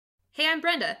Hey, I'm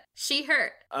Brenda. She,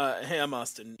 her. Hey, I'm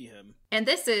Austin. He, him. And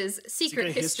this is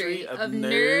Secret History of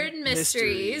Nerd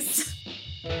Mysteries.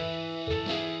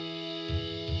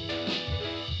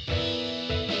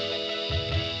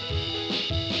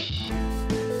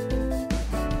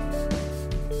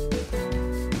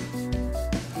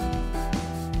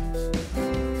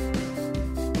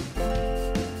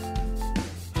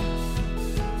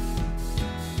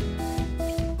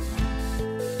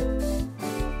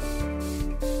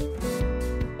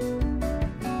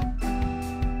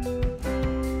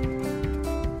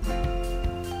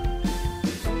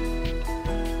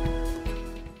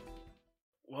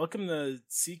 Welcome to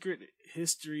Secret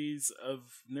Histories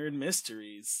of Nerd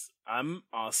Mysteries. I'm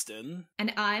Austin.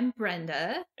 And I'm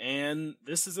Brenda. And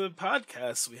this is a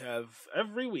podcast we have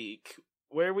every week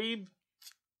where we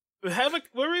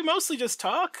mostly just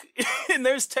talk, and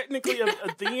there's technically a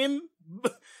theme,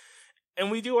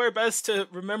 and we do our best to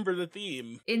remember the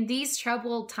theme. In these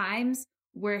troubled times,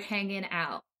 we're hanging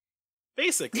out.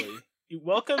 Basically.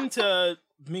 Welcome to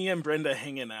me and Brenda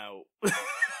hanging out.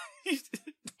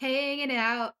 Hanging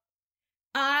out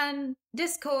on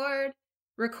Discord,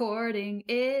 recording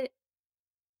it,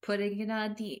 putting it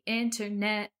on the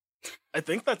internet. I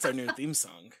think that's our new theme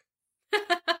song.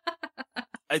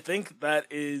 I think that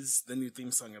is the new theme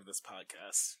song of this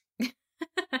podcast.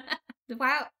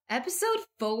 Wow, episode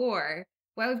 4.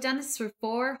 Wow, we've done this for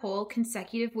 4 whole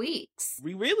consecutive weeks.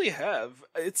 We really have.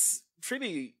 It's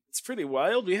pretty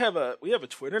wild. We have a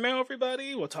Twitter now,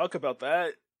 everybody. We'll talk about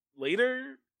that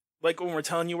later. Like when we're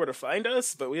telling you where to find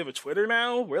us, but we have a Twitter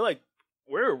now. We're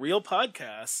a real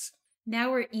podcast.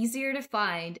 Now we're easier to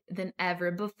find than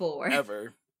ever before.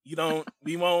 Ever.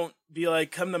 We won't be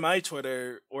like, come to my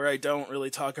Twitter, or I don't really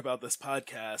talk about this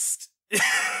podcast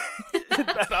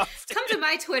that often. Come to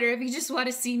my Twitter if you just want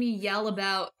to see me yell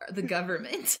about the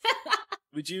government.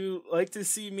 Would you like to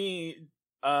see me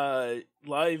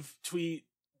live tweet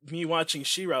me watching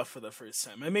She-Ra for the first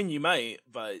time? I mean, you might,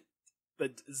 but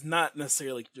that is not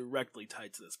necessarily directly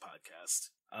tied to this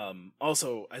podcast.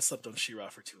 Also, I slept on She-Ra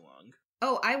for too long.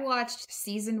 Oh, I watched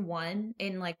season 1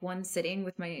 in like one sitting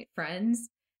with my friends,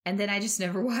 and then I just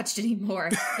never watched anymore.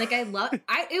 Like it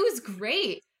was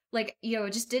great. Like,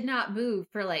 it just did not move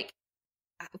for like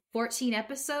 14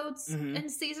 episodes in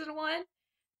season 1.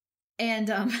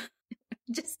 And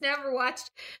just never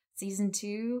watched season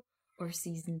 2 or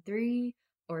season 3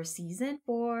 or season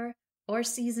 4 or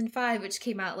season 5, which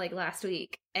came out like last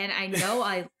week. And I know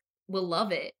I will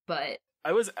love it, but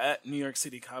I was at New York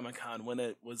City Comic Con when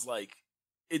it was like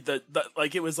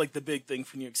it was like the big thing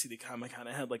for New York City Comic Con.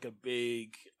 It had like a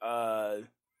big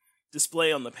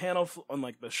display on the panel on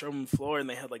like the showroom floor, and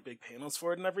they had like big panels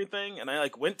for it and everything. And I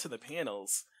like went to the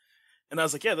panels, and I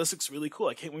was like, yeah, this looks really cool.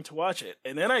 I can't wait to watch it.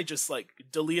 And then I just like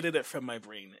deleted it from my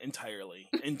brain entirely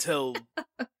until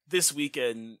this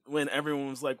weekend when everyone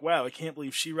was like, wow, I can't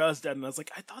believe She-Ra's dead. And I was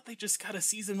like, I thought they just got a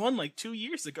season 1 like 2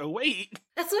 years ago. Wait.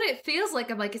 That's what it feels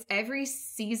like. I'm like, it's every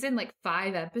season, like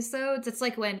 5 episodes. It's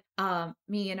like when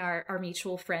me and our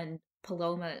mutual friend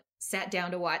Paloma sat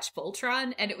down to watch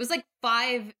Voltron, and it was like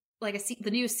 5, like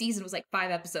the new season was like 5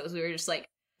 episodes. We were just like,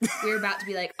 we were about to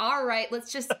be like, all right,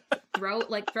 let's just throw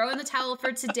in the towel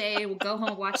for today. We'll go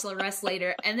home, watch the rest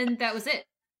later. And then that was it.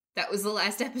 That was the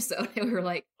last episode. And we were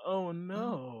like, oh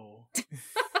no.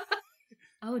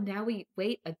 Oh, now we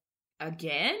wait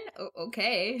again?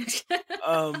 Okay.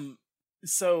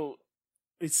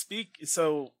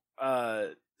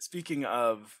 Speaking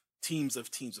of teams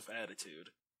with attitude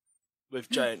with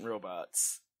giant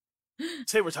robots.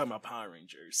 Say we're talking about Power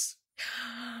Rangers.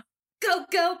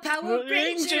 Go Power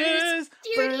Rangers!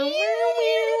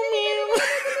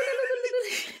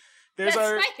 There's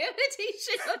my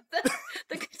imitation of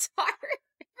the guitar.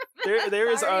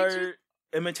 There is our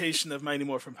imitation of Mighty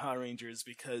Morphin Power Rangers,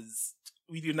 because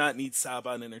we do not need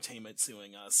Saban Entertainment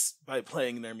suing us by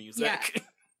playing their music. Yeah.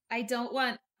 I don't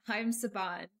want Haim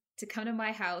Saban to come to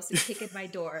my house and kick at my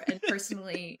door and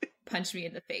personally punch me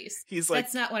in the face. He's like,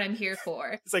 that's not what I'm here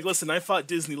for. He's like, listen, I fought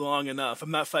Disney long enough.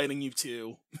 I'm not fighting you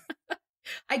too.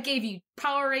 I gave you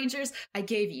Power Rangers. I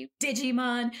gave you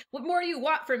Digimon. What more do you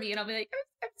want from me? And I'll be like,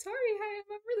 I'm sorry, Haim.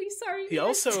 I'm really sorry. He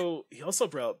also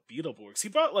brought Beetleborgs. He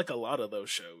brought like a lot of those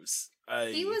shows.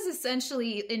 He was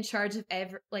essentially in charge of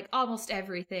almost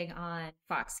everything on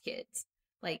Fox Kids.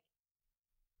 Like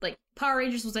Power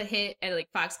Rangers was a hit, and like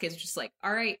Fox Kids was just like,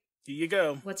 all right, here you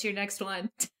go. What's your next one?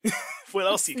 What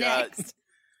else you got?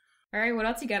 All right, what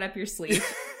else you got up your sleeve?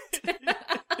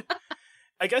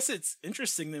 I guess it's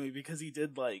interesting to me because he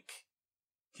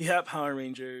had Power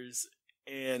Rangers,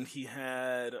 and he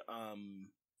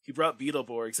brought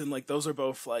Beetleborgs, and like those are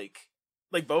both like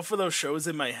like both of those shows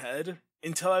in my head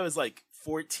until I was like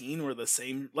 14 were the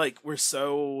same. Like were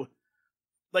so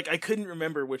like I couldn't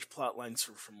remember which plot lines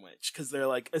were from which because they're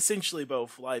like essentially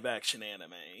both live action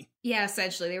anime. Yeah,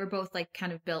 essentially they were both like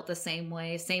kind of built the same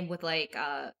way. Same with like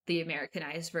the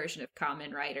Americanized version of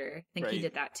Kamen Rider. I think he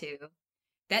did that too.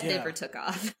 That never took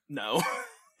off. No.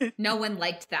 No one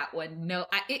liked that one. No,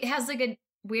 it has like a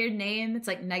weird name. It's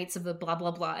like Knights of the blah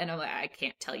blah blah, and I'm like, I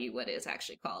can't tell you what it's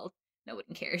actually called. No one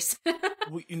cares.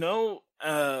 Well, you know,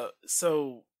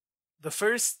 so the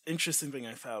first interesting thing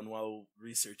I found while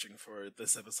researching for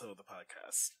this episode of the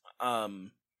podcast,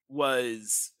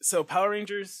 was so Power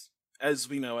Rangers, as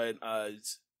we know it,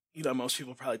 you know, most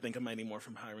people probably think of Mighty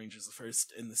Morphin Power Rangers, the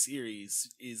first in the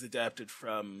series, is adapted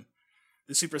from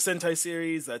the Super Sentai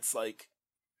series. That's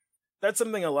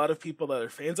something a lot of people that are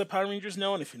fans of Power Rangers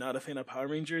know, and if you're not a fan of Power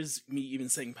Rangers, me even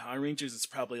saying Power Rangers is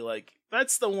probably like,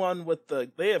 that's the one with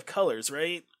they have colors,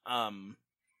 right?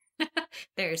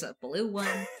 There's a blue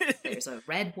one, there's a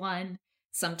red one,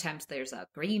 sometimes there's a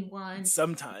green one.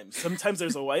 Sometimes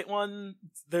there's a white one,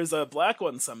 there's a black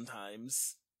one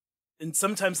sometimes, and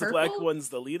sometimes purple? The black one's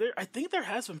the leader. I think there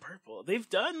has been purple. They've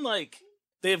done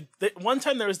one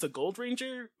time there was the Gold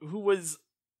Ranger who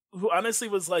honestly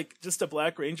was like just a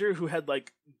black ranger who had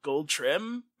like gold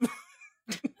trim.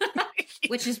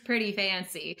 Which is pretty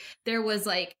fancy. There was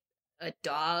like a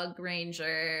dog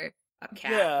ranger, a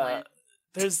cat one.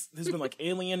 There's been like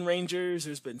alien rangers,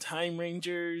 there's been time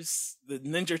rangers, the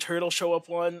Ninja Turtle show up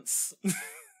once.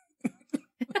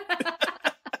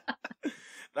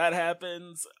 That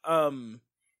happens.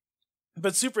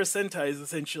 But Super Sentai is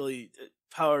essentially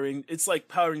it's like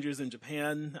Power Rangers in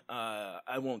Japan.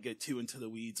 I won't get too into the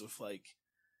weeds with like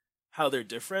how they're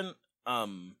different.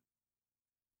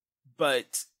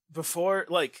 But before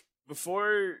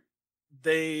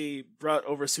they brought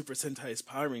over Super Sentai's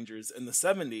Power Rangers in the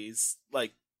 70s,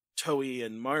 like Toei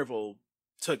and Marvel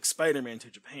took Spider-Man to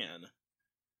Japan.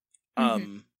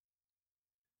 And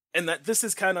that this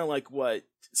is kind of like what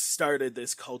started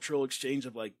this cultural exchange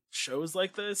of like shows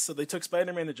like this. So they took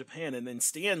Spider-Man to Japan, and then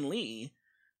Stan Lee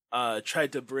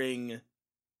tried to bring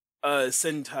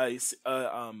Sentai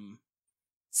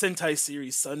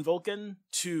series Sun Vulcan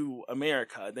to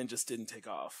America, and then just didn't take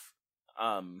off.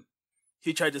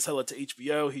 He tried to sell it to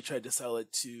HBO. He tried to sell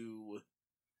it to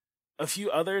a few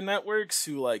other networks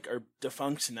who like are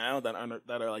defunct now that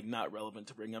are like not relevant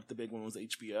to bring up. The big one was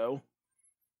HBO.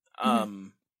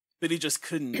 But he just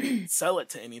couldn't sell it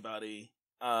to anybody.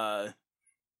 And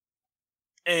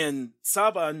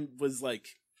Saban was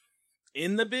like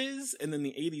in the biz, and in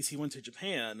the 80s he went to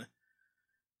Japan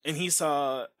and he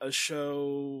saw a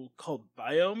show called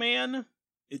Bioman.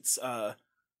 It's Chodinshi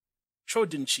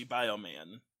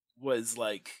Bioman was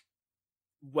like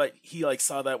what he like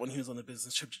saw that when he was on the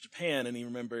business trip to Japan, and he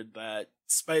remembered that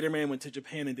Spider-Man went to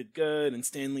Japan and did good, and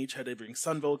Stan Lee tried to bring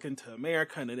Sun Vulcan to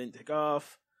America and it didn't take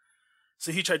off.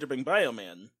 So he tried to bring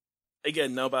Bioman.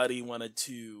 Again, nobody wanted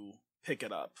to pick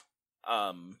it up.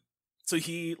 So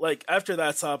he, like, after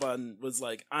that, Saban was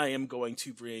like, I am going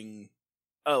to bring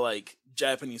a, like,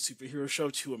 Japanese superhero show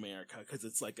to America, because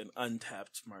it's, like, an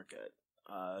untapped market.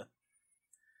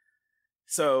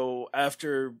 So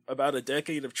after about a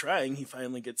decade of trying, he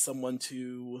finally gets someone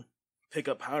to pick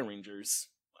up Power Rangers.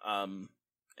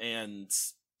 And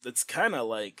that's kind of,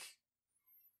 like,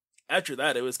 after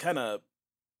that, it was kind of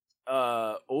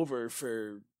over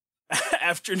for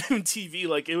afternoon TV.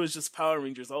 Like, it was just Power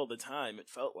Rangers all the time, it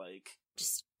felt like.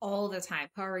 Just all the time.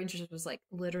 Power Rangers was, like,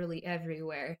 literally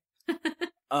everywhere.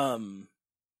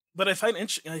 But I find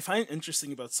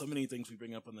interesting about so many things we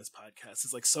bring up on this podcast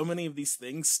is, like, so many of these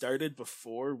things started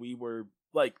before we were,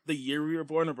 like, the year we were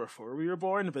born or before we were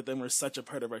born, but then were such a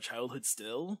part of our childhood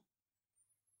still.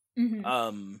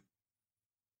 Mm-hmm.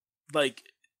 Like,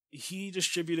 he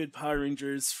distributed Power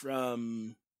Rangers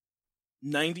from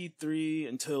 93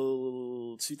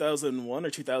 until 2001 or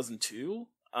 2002.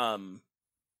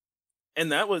 And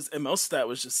most of that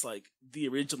was just, like, the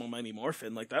original Mighty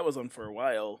Morphin. Like, that was on for a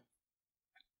while.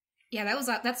 Yeah,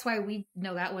 that's why we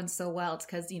know that one so well. It's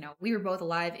because, you know, we were both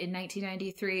alive in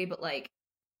 1993, but, like,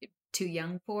 too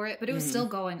young for it. But it was still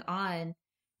going on.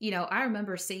 You know, I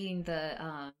remember seeing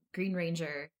the Green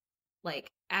Ranger,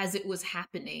 like, as it was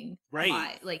happening.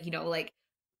 Right. Like, you know, like,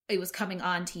 it was coming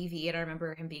on TV, and I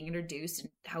remember him being introduced and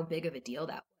how big of a deal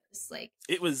that was. Like,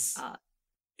 it was...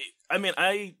 I mean,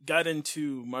 I got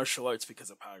into martial arts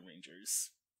because of Power Rangers.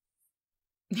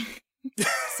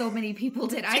 So many people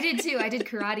did. I did too. I did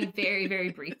karate very,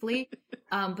 very briefly.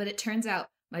 But it turns out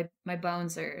my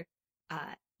bones are,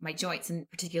 my joints in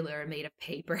particular, are made of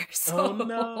paper. So... Oh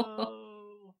no!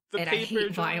 And I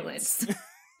hate violence.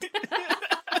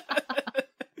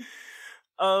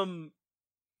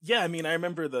 Yeah, I mean, I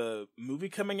remember the movie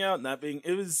coming out and that being,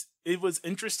 it was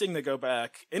interesting to go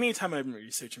back. Anytime I'm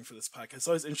researching for this podcast, it's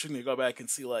always interesting to go back and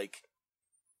see, like,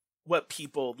 what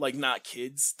people, like, not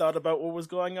kids, thought about what was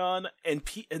going on. And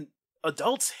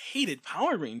adults hated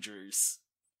Power Rangers.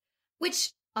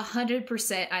 Which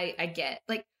 100% I get.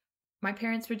 Like, my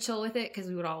parents would chill with it because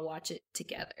we would all watch it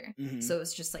together. Mhm. So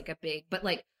it's just like a big, but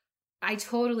like, I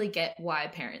totally get why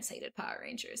parents hated Power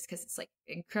Rangers because it's like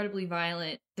incredibly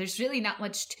violent. There's really not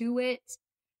much to it.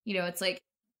 You know, it's like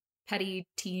petty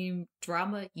team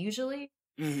drama usually.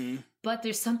 Mm-hmm. But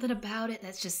there's something about it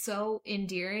that's just so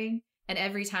endearing. And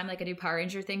every time like a new Power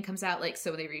Ranger thing comes out, like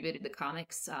so they rebooted the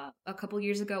comics a couple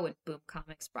years ago when Boom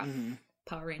Comics brought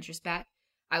Power Rangers back.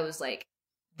 I was like,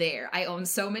 there. I own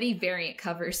so many variant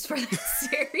covers for this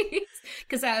series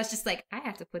because I was just like, I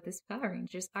have to put this Power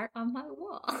Rangers art on my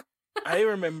wall. I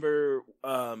remember,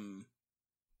 what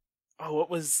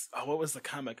was the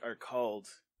comic art called?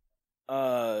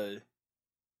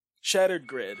 Shattered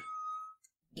Grid.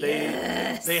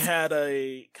 They had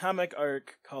a comic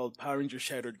arc called Power Rangers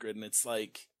Shattered Grid, and it's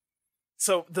like,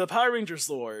 so the Power Rangers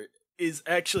lore is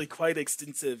actually quite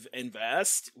extensive and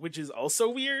vast, which is also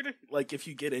weird. Like, if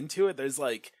you get into it, there's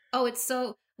like... Oh,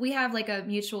 we have like a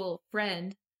mutual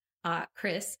friend,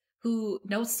 Chris, who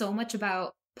knows so much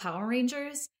about Power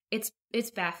Rangers.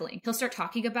 It's baffling. He'll start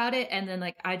talking about it, and then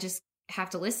like I just have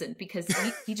to listen because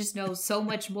he just knows so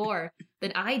much more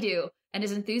than I do, and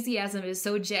his enthusiasm is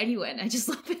so genuine. I just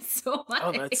love it so much.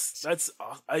 Oh, that's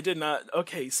I did not.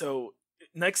 Okay, so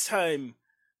next time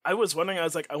I was wondering, I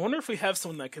was like, I wonder if we have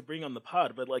someone that could bring on the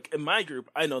pod, but like in my group,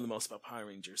 I know the most about Power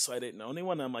Rangers, so I didn't know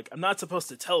anyone. I'm like, I'm not supposed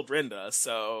to tell Brenda,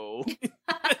 so.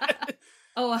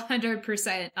 Oh,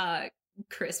 100%.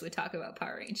 Chris would talk about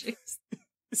Power Rangers.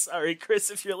 Sorry,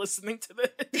 Chris, if you're listening to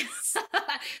this.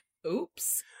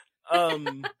 Oops.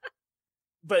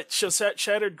 But so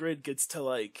Shattered Grid gets to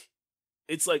like,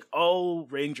 it's like all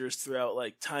Rangers throughout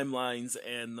like timelines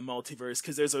and the multiverse,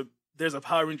 because there's a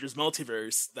Power Rangers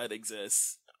multiverse that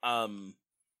exists.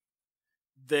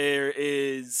 There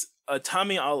is a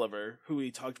Tommy Oliver, who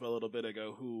we talked about a little bit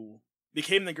ago, who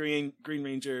became the Green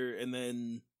Ranger, and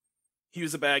then he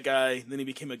was a bad guy, then he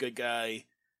became a good guy.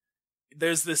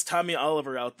 There's this Tommy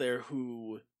Oliver out there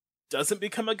who doesn't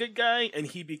become a good guy, and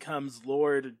he becomes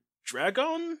Lord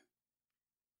Dragon?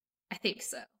 I think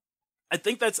so. I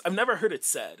think I've never heard it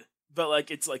said, but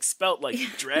like it's like spelt like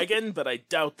dragon, but I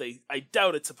doubt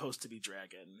it's supposed to be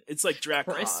dragon. It's like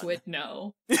Dracon. Chris would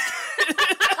know.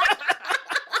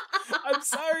 I'm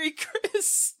sorry,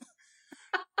 Chris.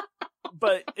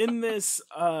 But in this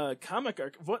comic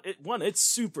arc, it's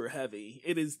super heavy.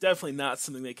 It is definitely not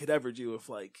something they could ever do with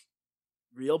like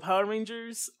real Power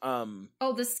Rangers.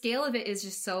 Oh, the scale of it is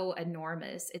just so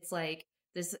enormous. It's like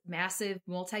this massive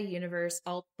multi-universe,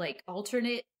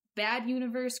 alternate bad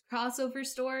universe crossover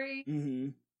story. Mm-hmm.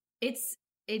 It's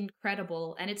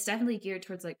incredible, and it's definitely geared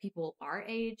towards like people our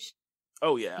age.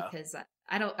 Oh yeah, because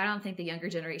I don't think the younger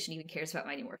generation even cares about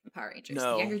Mighty Morphin Power Rangers.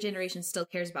 No. The younger generation still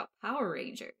cares about Power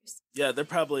Rangers. Yeah, they're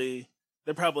probably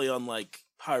on like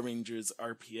Power Rangers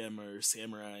RPM or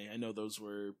Samurai. I know those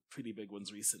were pretty big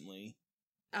ones recently.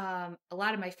 A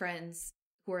lot of my friends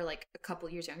who are like a couple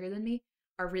years younger than me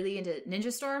are really into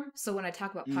Ninja Storm. So when I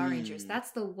talk about Power Rangers,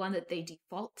 that's the one that they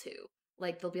default to.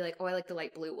 Like they'll be like, "Oh, I like the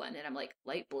light blue one," and I'm like,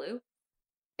 "Light blue?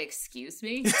 Excuse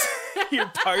me?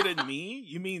 Pardon me?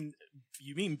 You mean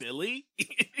Billy?"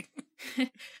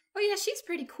 Oh yeah, she's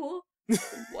pretty cool.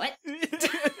 What?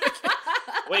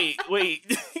 Wait.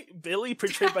 Billy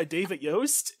portrayed by David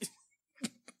Yost?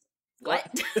 What?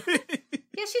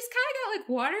 Yeah, she's kind of got like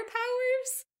water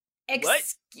powers.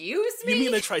 Excuse me? You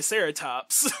mean the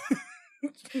Triceratops?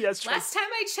 Yes. Last time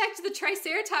I checked, the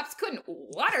Triceratops couldn't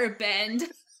water bend.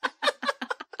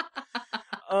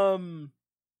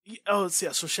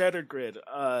 So Shattered Grid.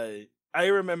 I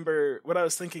remember what I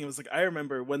was thinking was like, I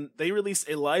remember when they released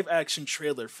a live action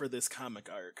trailer for this comic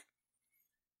arc.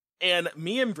 And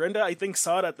me and Brenda, I think,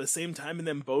 saw it at the same time and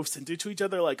then both sent it to each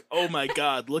other like, "Oh my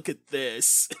god, look at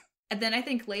this." And then I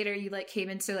think later you like came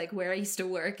into like where I used to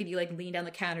work and you like leaned down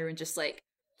the counter and just like,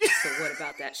 "So what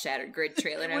about that Shattered Grid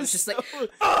trailer?" And I was just like,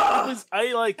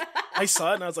 I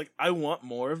saw it and I was like, I want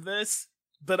more of this,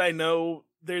 but I know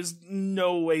there's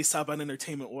no way Saban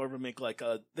Entertainment will ever make like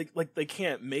they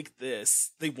can't make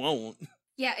this. They won't.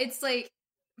 Yeah, it's like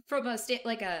from a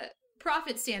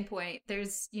profit standpoint,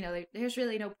 there's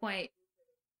really no point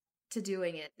to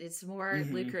doing it. It's more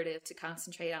lucrative to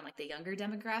concentrate on like the younger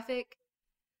demographic.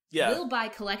 Yeah, we'll buy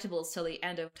collectibles till the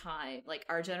end of time, like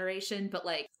our generation, but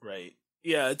like right.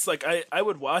 Yeah, it's like I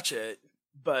would watch it,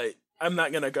 but I'm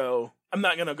not gonna go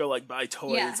like buy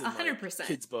toys Yeah, and 100%. like,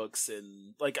 kids books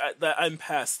and like I'm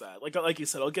past that. Like you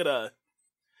said, I'll get a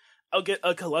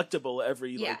collectible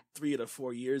every like 3 to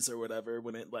 4 years or whatever.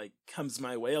 When it like comes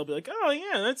my way, I'll be like, oh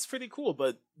yeah, that's pretty cool.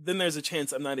 But then there's a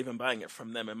chance I'm not even buying it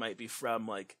from them. It might be from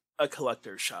like a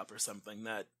collector's shop or something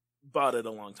that bought it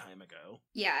a long time ago.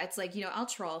 Yeah, it's like, I'll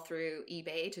trawl through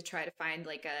eBay to try to find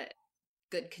like a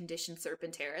good condition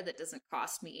Serpentera that doesn't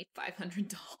cost me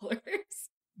 $500.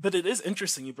 But it is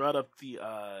interesting you brought up the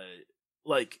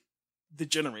like the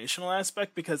generational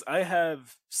aspect, because I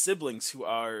have siblings who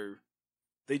are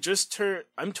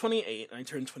I'm 28 and I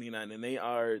turned 29, and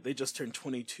they just turned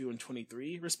 22 and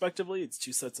 23 respectively. It's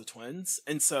 2 sets of twins.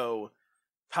 And so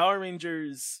Power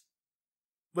Rangers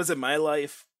was in my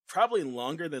life probably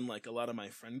longer than like a lot of my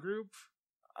friend group.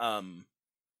 And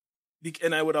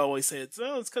I would always say it's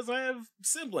because I have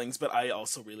siblings, but I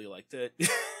also really liked it.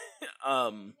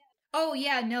 Oh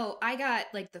yeah, no, I got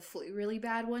like the flu really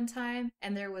bad one time,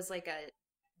 and there was like a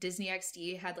Disney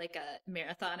XD had like a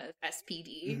marathon of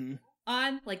SPD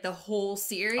on, like the whole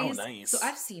series. Oh, nice. So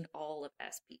I've seen all of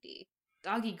SPD.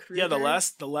 Doggy Kruger. Yeah, the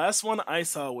last one I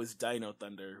saw was Dino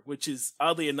Thunder, which is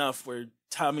oddly enough where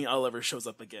Tommy Oliver shows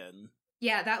up again.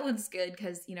 Yeah, that one's good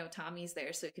because, Tommy's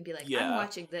there, so it can be like, I'm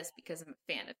watching this because I'm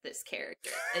a fan of this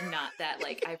character, and not that,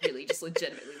 like, I really just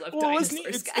legitimately love dinosaurs.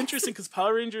 It's interesting because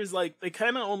Power Rangers, like, they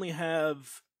kind of only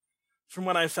have, from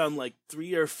what I found, like,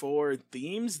 3 or 4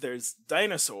 themes. There's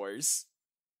dinosaurs,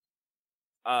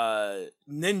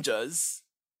 ninjas,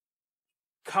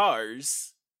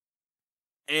 cars,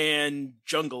 and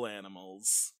jungle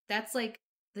animals. That's, like,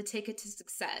 the ticket to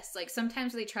success. Like,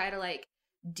 sometimes they try to, like,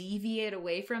 deviate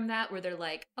away from that, where they're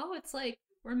like, oh, it's like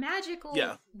we're magical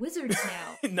wizards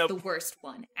now. Nope. The worst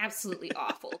one. Absolutely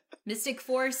awful. Mystic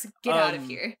Force, get out of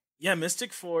here. Yeah,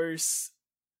 Mystic Force,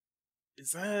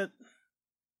 is that,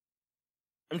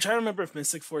 I'm trying to remember if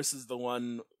Mystic Force is the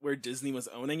one where Disney was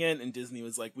owning it and Disney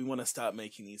was like, we want to stop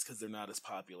making these because they're not as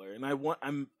popular. And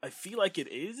I feel like it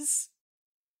is.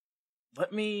 I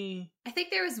think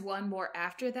there was one more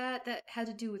after that had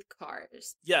to do with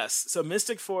cars. Yes, so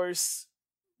Mystic Force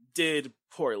did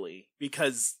poorly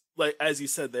because, like, as you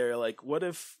said, they're like, what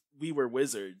if we were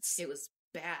wizards? It was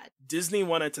bad. Disney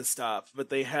wanted to stop, but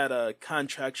they had a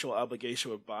contractual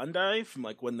obligation with Bandai from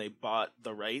like when they bought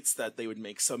the rights that they would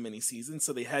make so many seasons,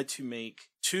 so they had to make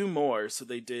 2 more. So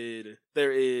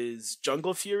there is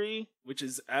Jungle Fury, which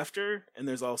is after, and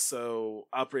there's also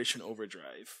Operation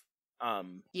Overdrive.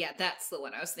 Yeah, that's the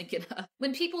one I was thinking of.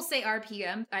 When people say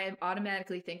RPM, I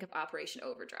automatically think of Operation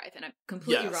Overdrive, and I'm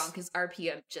completely wrong because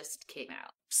RPM just came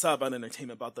out. Saban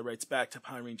Entertainment bought the rights back to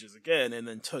Power Rangers again, and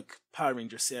then took Power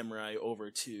Ranger Samurai over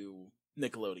to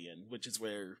Nickelodeon, which is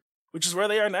where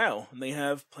they are now. And they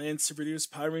have plans to produce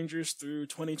Power Rangers through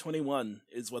 2021,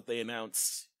 is what they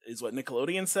announced, is what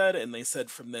Nickelodeon said, and they said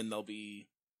from then they'll be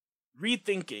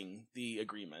rethinking the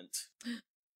agreement.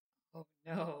 Oh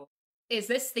no. Is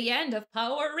this the end of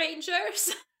Power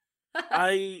Rangers?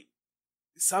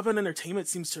 Saban Entertainment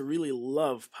seems to really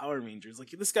love Power Rangers. Like,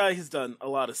 this guy has done a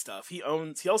lot of stuff. He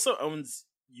also owns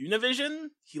Univision.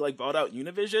 He like bought out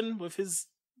Univision with his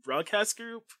broadcast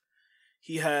group.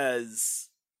 He owns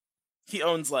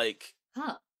like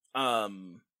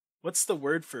what's the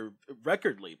word for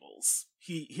record labels?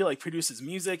 He like produces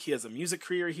music. He has a music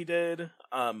career he did.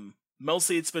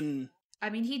 Mostly it's been, I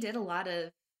mean, he did a lot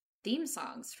of theme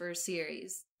songs for a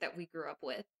series that we grew up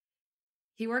with.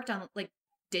 He worked on like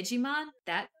Digimon,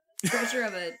 that treasure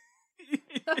of a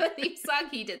theme song.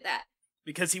 He did that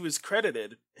because he was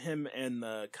credited. Him and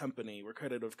the company were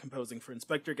credited with composing for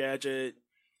Inspector Gadget,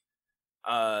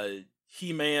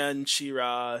 He-Man,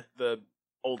 She-Ra, the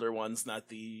older ones, not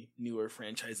the newer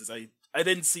franchises. I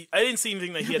didn't see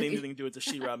anything that he had anything to do with the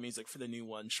She-Ra music for the new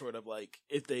one, short of like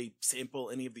if they sample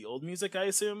any of the old music, I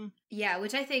assume. Yeah,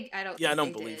 which I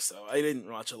don't believe so. I didn't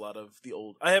watch a lot of the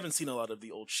old. I haven't seen a lot of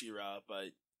the old She-Ra,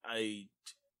 but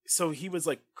so he was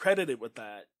like credited with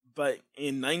that. But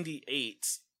in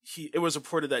 '98, it was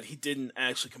reported that he didn't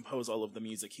actually compose all of the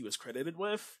music he was credited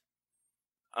with.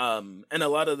 And a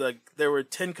lot of there were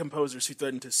 10 composers who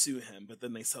threatened to sue him, but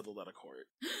then they settled out of court.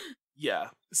 Yeah.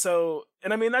 So,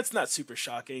 and I mean, that's not super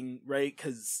shocking, right?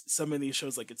 Because some of these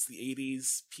shows, like it's the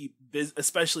 80s,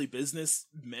 especially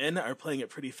businessmen are playing it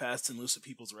pretty fast and loose with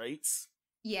people's rights.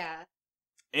 Yeah.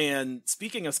 And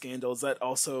speaking of scandals, that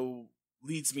also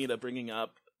leads me to bringing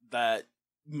up that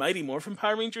Mighty Morphin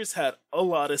Power Rangers had a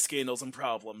lot of scandals and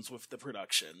problems with the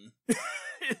production.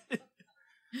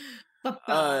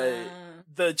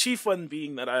 The chief one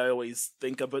being that I always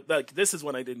think of, but like this is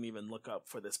one I didn't even look up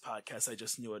for this podcast, I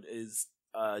just knew it, is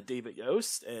David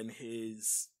Yost and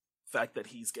his fact that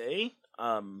he's gay,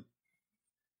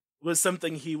 was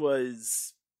something he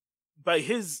was, by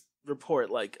his report,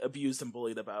 like abused and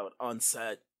bullied about on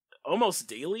set almost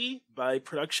daily by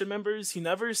production members. He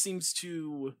never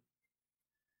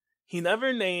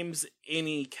names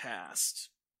any cast.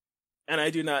 And I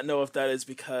do not know if that is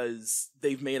because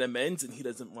they've made amends and he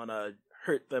doesn't want to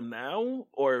hurt them now,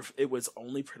 or if it was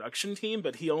only production team,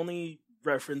 but he only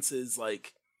references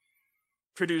like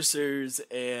producers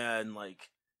and like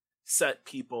set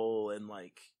people and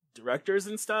like directors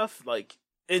and stuff. Like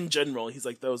in general, he's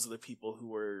like, those are the people who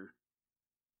were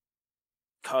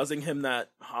causing him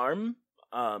that harm.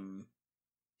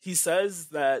 He says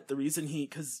that the reason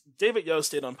because David Yo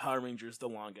stayed on Power Rangers the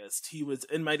longest. He was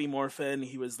in Mighty Morphin.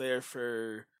 He was there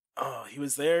for, he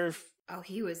was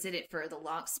in it for the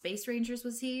long Space Rangers,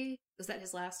 was he? Was that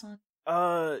his last one?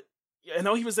 Yeah, I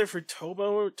know he was there for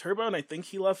Turbo, and I think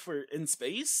he left for In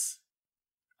Space.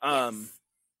 Yes.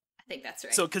 I think that's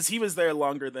right. So, because he was there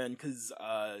longer than,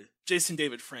 Jason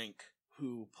David Frank,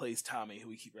 who plays Tommy, who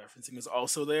we keep referencing, was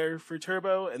also there for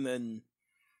Turbo, and then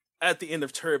at the end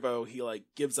of Turbo, he, like,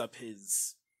 gives up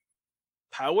his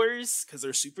powers, because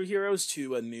they're superheroes,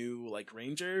 to a new, like,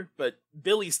 Ranger, but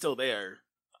Billy's still there.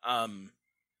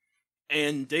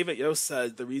 And David Yost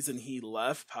said the reason he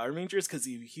left Power Rangers, because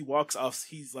he walks off,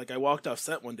 he's like, I walked off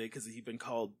set one day because he'd been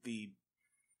called the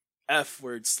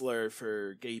F-word slur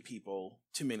for gay people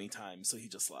too many times, so he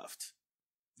just left.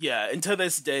 Yeah, and to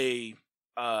this day,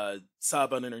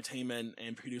 Saban Entertainment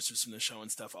and producers from the show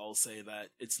and stuff all say that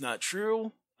it's not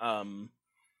true. So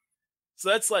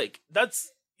that's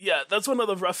one of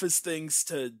the roughest things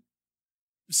to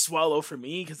swallow for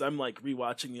me, because I'm like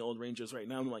rewatching the old Rangers right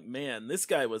now. I'm like, man, this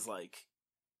guy was like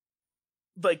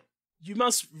you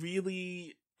must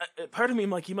really, part of me, I'm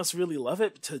like, you must really love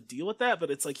it to deal with that,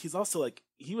 but it's like he's also like,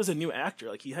 he was a new actor,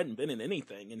 like he hadn't been in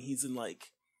anything, and he's in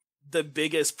like the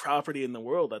biggest property in the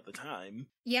world at the time.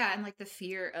 Yeah, and like the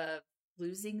fear of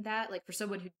losing that, like for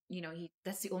someone who, you know,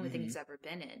 that's the only thing he's ever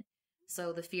been in.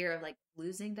 So the fear of like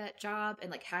losing that job and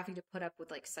like having to put up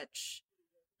with like such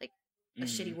like a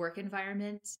shitty work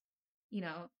environment, you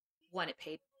know, one, it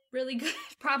paid really good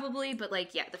probably, but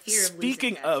like, yeah, the fear of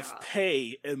Speaking losing that of job.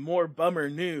 pay and more bummer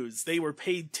news, they were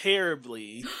paid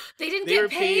terribly. They get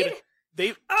paid? They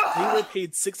were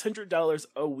paid $600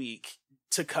 a week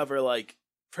to cover like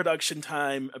production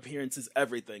time, appearances,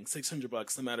 everything.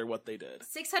 $600 no matter what they did.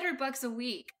 $600 a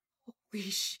week. Holy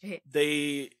shit.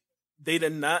 They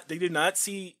did not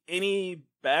see any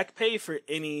back pay for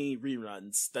any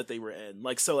reruns that they were in.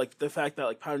 Like, so like the fact that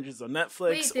like Power Rangers on Netflix.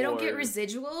 Wait, they don't get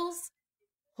residuals?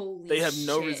 Holy they have shit.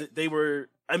 no they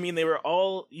were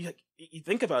all, you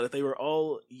think about it, they were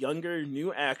all younger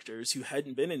new actors who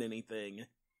hadn't been in anything.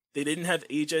 They didn't have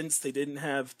agents, they didn't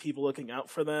have people looking out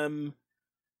for them.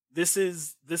 This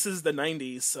is the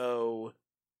 90s, so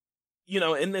you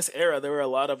know, in this era there were a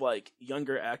lot of like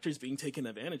younger actors being taken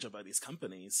advantage of by these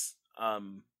companies.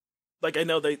 Like I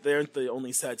know they aren't the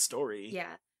only sad story.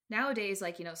 Yeah. Nowadays,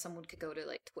 like, you know, someone could go to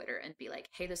like Twitter and be like,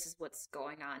 hey, this is what's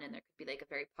going on, and there could be like a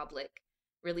very public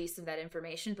release of that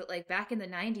information. But like back in the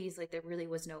 90s, like there really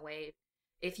was no way.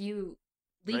 If you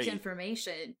leaked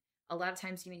information, a lot of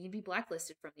times you'd be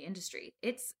blacklisted from the industry.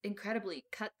 It's incredibly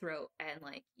cutthroat, and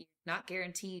like you're not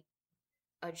guaranteed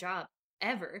a job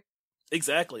ever.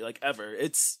 Exactly, like ever.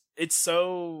 It's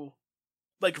so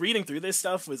like reading through this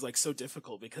stuff was like so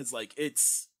difficult because like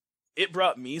it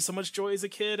brought me so much joy as a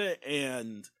kid,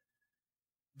 and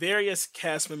various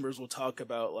cast members will talk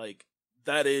about like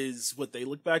that is what they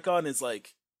look back on is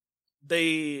like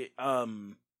they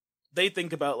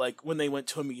think about like when they went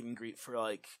to a meet and greet for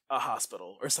like a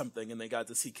hospital or something, and they got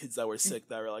to see kids that were sick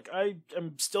that were like, I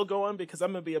am still going because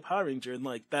I'm gonna be a Power Ranger, and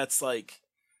like that's like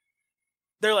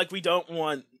they're like, we don't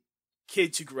want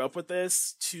kids who grew up with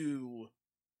this to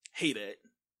hate it.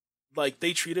 Like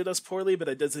they treated us poorly, but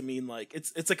it doesn't mean like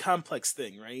it's a complex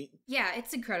thing, right? Yeah,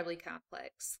 it's incredibly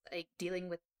complex. Like dealing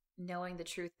with knowing the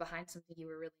truth behind something you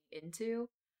were really into.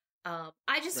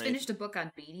 I just finished a book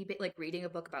on reading a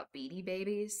book about Beanie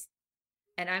Babies,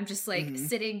 and I'm just like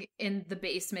sitting in the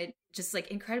basement, just like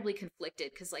incredibly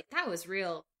conflicted because like that was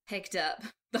real picked up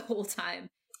the whole time.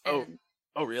 And,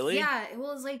 oh, really? Yeah, it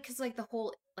was like because like the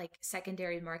whole like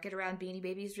secondary market around Beanie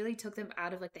Babies really took them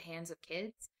out of like the hands of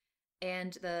kids.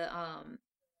 And a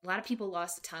lot of people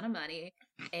lost a ton of money,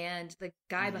 and the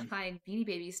guy behind Beanie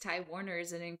Babies, Ty Warner,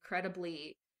 is an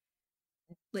incredibly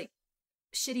like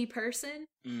shitty person.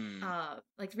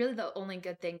 Like really the only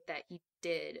good thing that he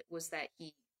did was that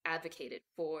he advocated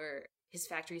for his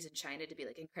factories in China to be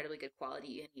like incredibly good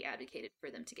quality, and he advocated for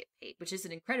them to get paid, which is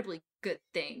an incredibly good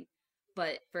thing.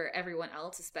 but for everyone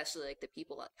else, especially like the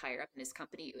people like higher up in his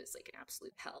company, it was like an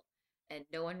absolute hell. And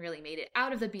no one really made it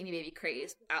out of the Beanie Baby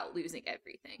craze without losing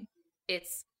everything.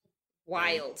 It's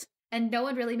wild. And no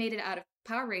one really made it out of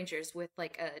Power Rangers with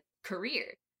like a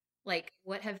career. Like,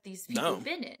 what have these people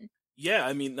been in? Yeah,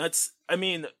 I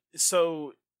mean,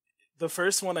 so the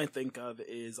first one I think of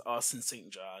is Austin St.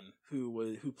 John,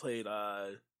 who played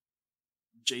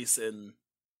Jason.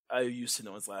 I used to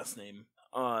know his last name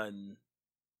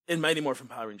in Mighty Morphin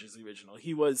Power Rangers, the original.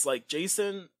 He was like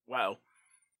Jason. Wow.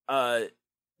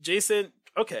 Jason.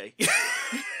 Okay.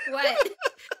 What?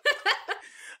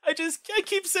 I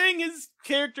keep saying his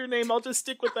character name. I'll just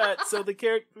stick with that. So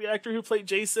the actor who played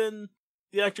Jason,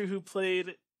 the actor who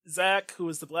played Zach, who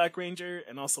was the Black Ranger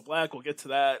and also Black, we'll get to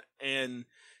that, and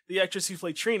the actress who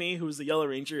played Trini, who was the Yellow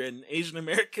Ranger and Asian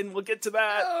American, we'll get to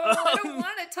that. Oh, I don't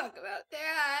want to talk about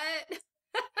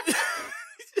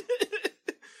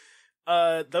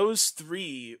that. Those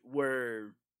three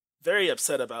were very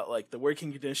upset about like the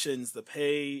working conditions, the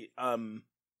pay.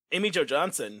 Amy Jo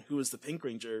Johnson, who was the Pink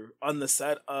Ranger on the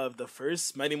set of the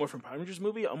first Mighty Morphin Power Rangers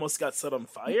movie, almost got set on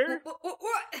fire.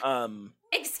 What?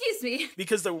 Excuse me.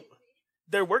 Because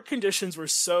their work conditions were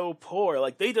so poor.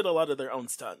 Like, they did a lot of their own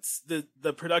stunts.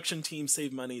 The production team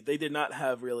saved money. They did not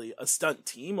have really a stunt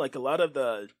team. Like, a lot of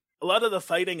the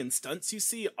fighting and stunts you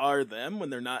see are them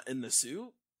when they're not in the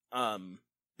suit.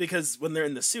 Because when they're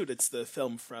in the suit, it's the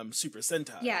film from Super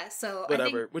Sentai. Yeah, so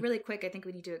whatever. I think really quick, I think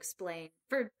we need to explain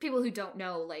for people who don't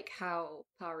know like how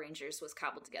Power Rangers was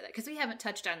cobbled together, because we haven't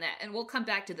touched on that, and we'll come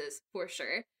back to this for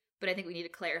sure. But I think we need to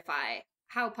clarify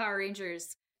how Power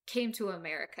Rangers came to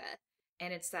America,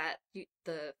 and it's that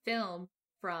the film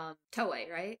from Toei,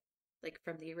 right? Like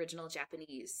from the original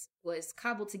Japanese, was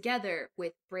cobbled together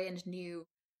with brand new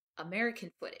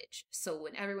American footage. So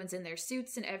when everyone's in their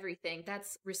suits and everything,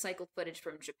 that's recycled footage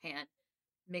from Japan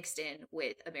mixed in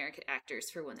with American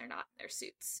actors for when they're not in their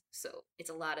suits. So it's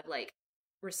a lot of like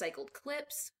recycled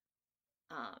clips,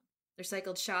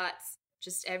 recycled shots,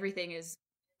 just everything is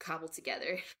cobbled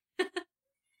together.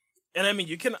 And I mean,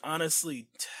 you can honestly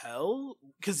tell,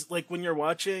 because like when you're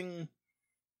watching,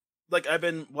 like I've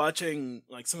been watching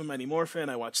like some of Mighty Morphin,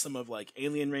 I watch some of like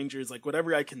Alien Rangers, like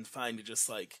whatever I can find to just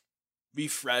like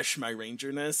refresh my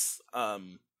rangerness.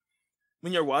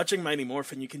 When you're watching Mighty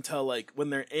Morphin, you can tell like when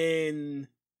they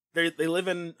live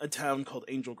in a town called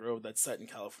Angel Grove that's set in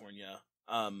California.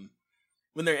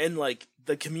 When they're in like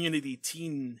the community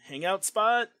teen hangout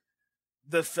spot,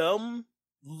 the film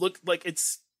looked like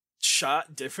it's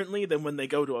shot differently than when they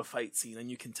go to a fight scene, and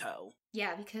you can tell.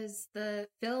 Yeah, because the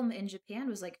film in Japan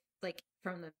was like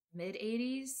from the mid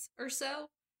 80s or so.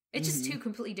 It's just two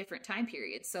completely different time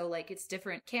periods. So, like, it's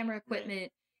different camera equipment.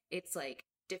 Right. It's, like,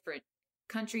 different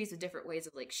countries with different ways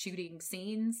of, like, shooting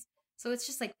scenes. So it's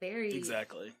just, like, very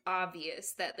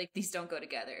obvious that, like, these don't go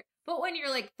together. But when you're,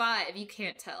 like, 5, you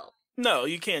can't tell. No,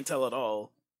 you can't tell at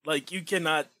all. Like, you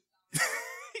cannot...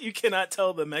 you cannot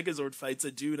tell the Megazord fight's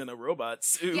a dude in a robot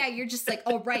suit. Yeah, you're just like,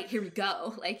 oh, right, here we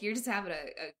go. Like, you're just having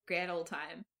a grand old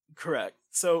time. Correct.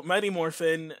 So, Mighty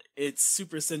Morphin, its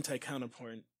Super Sentai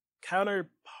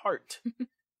counterpart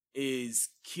is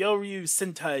Kyoryu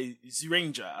Sentai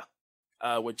Zyuranger,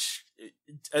 which,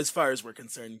 as far as we're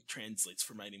concerned, translates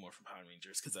for Mighty Morphin Power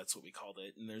Rangers, because that's what we called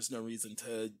it, and there's no reason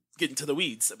to get into the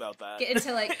weeds about that. Get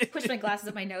into, like, push my glasses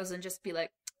up my nose and just be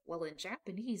like, well, in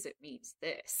Japanese, it means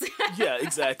this. Yeah,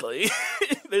 exactly.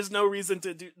 There's no reason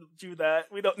to do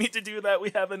that. We don't need to do that. We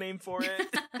have a name for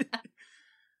it.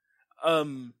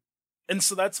 And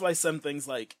so that's why some things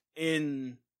like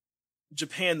in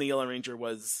Japan, the Yellow Ranger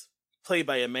was played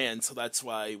by a man. So that's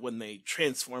why when they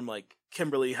transform, like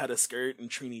Kimberly had a skirt and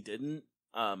Trini didn't.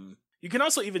 You can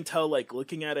also even tell, like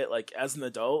looking at it, like as an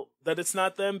adult, that it's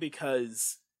not them,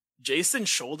 because Jason's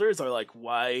shoulders are like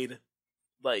wide,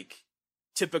 like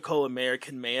typical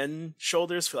American man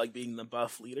shoulders for like being the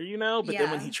buff leader, you know? But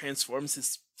then when he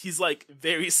transforms, he's like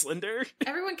very slender.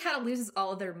 Everyone kind of loses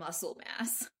all of their muscle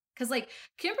mass. Cause like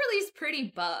Kimberly's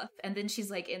pretty buff, and then she's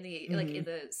like in the like in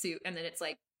the suit, and then it's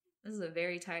like, this is a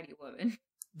very tiny woman.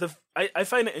 I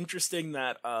find it interesting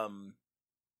that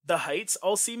the heights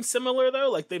all seem similar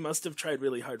though. Like they must have tried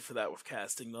really hard for that with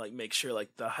casting to like make sure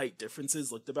like the height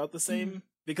differences looked about the same,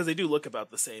 because they do look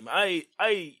about the same. I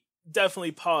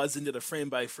definitely paused and did a frame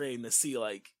by frame to see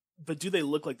like, but do they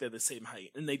look like they're the same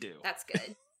height? And they do. That's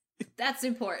good. That's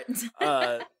important.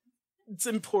 It's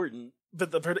important.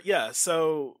 But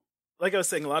so like I was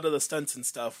saying, a lot of the stunts and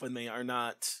stuff when they are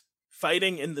not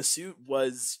fighting in the suit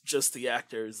was just the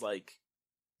actors like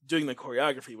doing the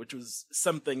choreography, which was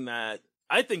something that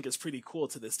I think is pretty cool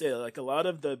to this day. Like a lot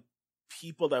of the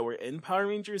people that were in Power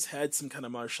Rangers had some kind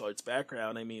of martial arts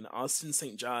background. I mean, Austin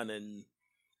St. John and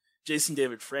Jason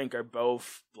David Frank are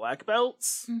both black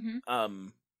belts,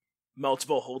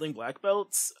 multiple holding black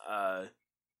belts.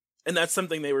 And that's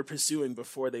something they were pursuing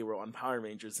before they were on Power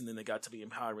Rangers, and then they got to be in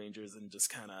Power Rangers and just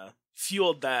kind of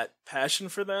fueled that passion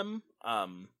for them.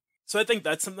 So I think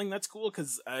that's something that's cool,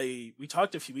 because we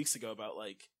talked a few weeks ago about,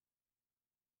 like,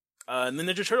 in the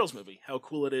Ninja Turtles movie, how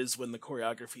cool it is when the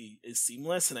choreography is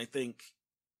seamless, and I think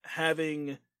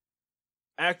having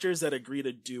actors that agree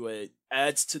to do it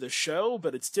adds to the show,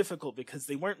 but it's difficult because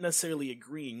they weren't necessarily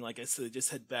agreeing. Like I said, they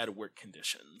just had bad work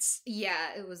conditions. Yeah,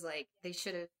 it was like they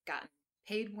should have gotten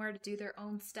paid more to do their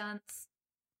own stunts.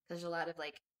 There's a lot of,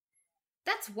 like,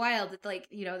 that's wild that, like,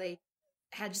 you know, they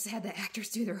had the actors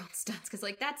do their own stunts, because,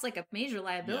 like, that's like a major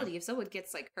liability. If someone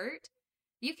gets, like, hurt,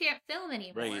 you can't film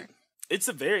anymore. Right. It's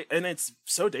it's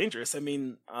so dangerous. I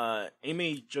mean,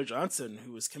 Amy Jo Johnson,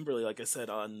 who was Kimberly, like I said,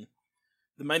 on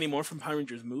the Mighty Morphin Power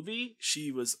Rangers movie, she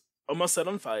was almost set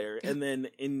on fire, and then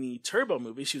in the Turbo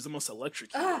movie, she was almost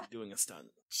electrocuted doing a stunt.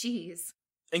 Jeez.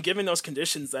 And given those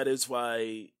conditions, that is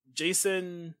why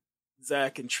Jason,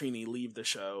 Zach, and Trini leave the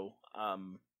show.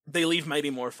 They leave Mighty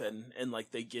Morphin, and,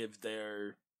 like, they give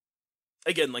their,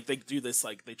 again, like, they do this,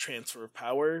 like, they transfer of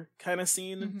power kind of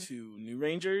scene to New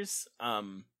Rangers.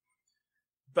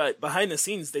 But behind the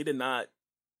scenes, they did not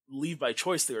leave by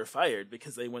choice. They were fired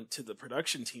because they went to the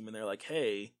production team and they're like,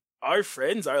 hey, our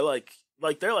friends are like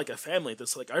they're like a family.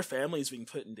 This, like, our family is being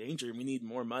put in danger and we need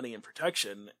more money and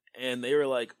protection. And they were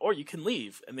like, or you can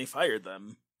leave. And they fired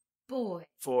them. Boy.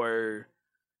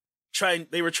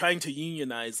 They were trying to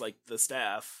unionize, like, the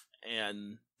staff,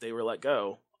 and they were let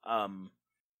go. And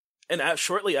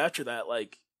shortly after that,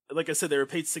 like I said, they were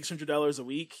paid $600 a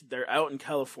week. They're out in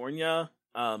California.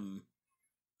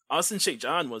 Austin St.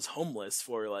 John was homeless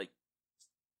for, like,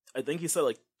 I think he said,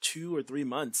 like, 2 or 3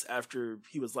 months after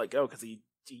he was let go, because he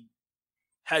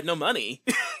had no money.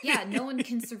 Yeah, no one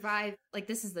can survive. Like,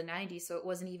 this is the 90s, so it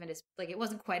wasn't even as, like, it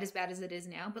wasn't quite as bad as it is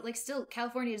now. But, like, still,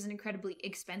 California is an incredibly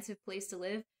expensive place to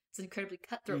live. It's an incredibly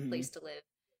cutthroat place to live.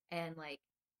 And, like,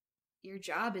 your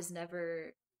job is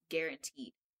never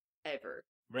guaranteed, ever.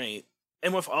 Right.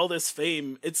 And with all this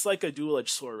fame, it's like a dual-edged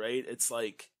sword, right? It's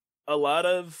like, a lot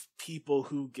of people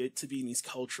who get to be in these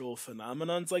cultural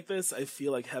phenomenons like this, I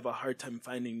feel like, have a hard time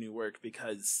finding new work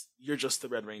because you're just the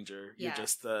Red Ranger. Yeah. You're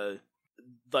just the,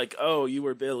 like, oh, you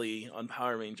were Billy on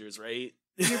Power Rangers, right?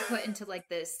 You're put into, like,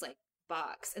 this, like,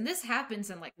 box. And this happens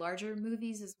in, like, larger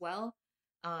movies as well.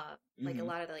 Like, a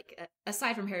lot of, like,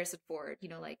 aside from Harrison Ford, you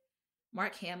know, like,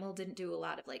 Mark Hamill didn't do a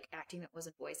lot of, like, acting that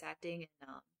wasn't voice acting.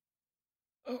 And,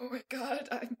 oh my god,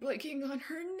 I'm blanking on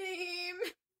her name.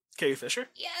 Carrie Fisher?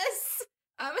 Yes!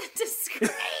 I'm a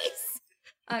disgrace!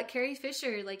 Carrie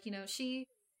Fisher, like, you know, she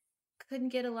couldn't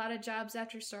get a lot of jobs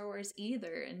after Star Wars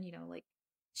either. And, you know, like,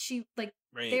 she, like,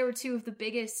 they were two of the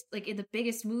biggest, like, in the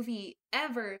biggest movie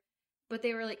ever, but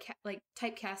they were, like,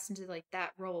 typecast into, like,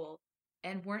 that role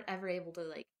and weren't ever able to,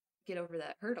 like, get over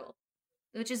that hurdle,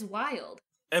 which is wild.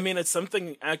 I mean, it's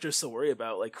something actors still worry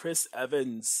about. Like, Chris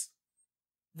Evans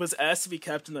was asked to be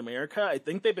Captain America. I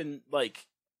think they've been, like,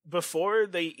 before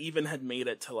they even had made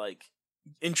it to, like,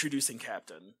 introducing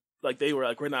Captain, like, they were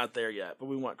like, we're not there yet, but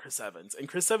we want Chris Evans. And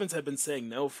Chris Evans had been saying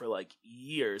no for, like,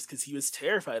 years because he was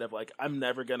terrified of, like, I'm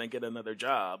never gonna get another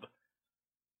job.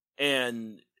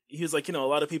 And he was like, you know, a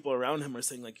lot of people around him are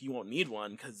saying, like, you won't need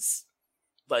one because,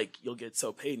 like, you'll get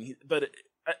so paid. But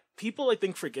people, I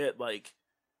think, forget, like,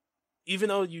 even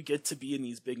though you get to be in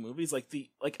these big movies,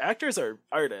 like, actors are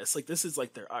artists. Like, this is,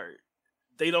 like, their art.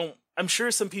 I'm sure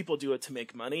some people do it to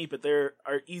make money, but there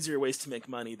are easier ways to make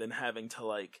money than having to,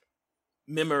 like,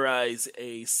 memorize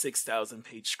a 6,000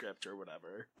 page script or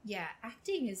whatever. Yeah,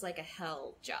 acting is like a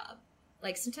hell job.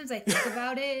 Like, sometimes I think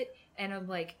about it and I'm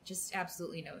like, just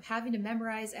absolutely no. Having to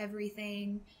memorize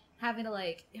everything, having to,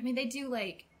 like, I mean, they do,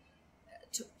 like,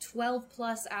 12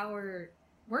 plus hour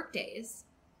work days.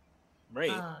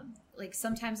 Right. Like,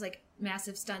 sometimes, like,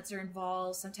 massive stunts are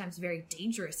involved. Sometimes very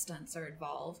dangerous stunts are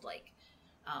involved. Like,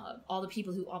 all the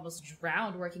people who almost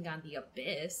drowned working on The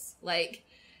Abyss. Like,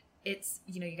 it's,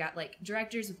 you know, you got, like,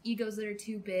 directors with egos that are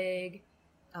too big.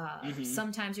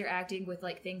 Sometimes you're acting with,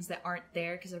 like, things that aren't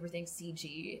there because everything's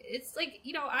CG. It's like,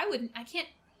 you know, I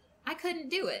couldn't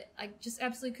do it. I just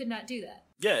absolutely could not do that.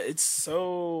 Yeah, it's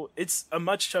a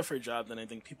much tougher job than I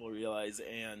think people realize.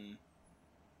 And,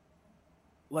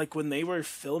 like, when they were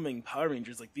filming Power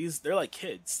Rangers, like, they're like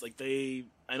kids. Like,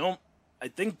 I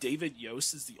think David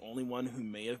Yost is the only one who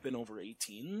may have been over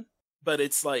 18, but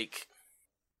it's like,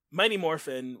 Mighty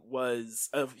Morphin was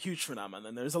a huge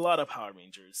phenomenon. There's a lot of Power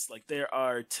Rangers. Like, there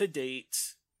are, to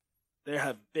date, there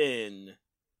have been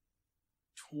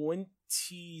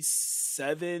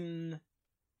 27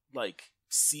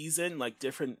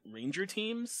 different Ranger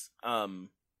teams.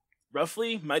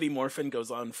 Roughly, Mighty Morphin goes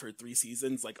on for 3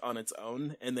 seasons, on its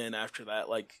own, and then after that,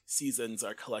 seasons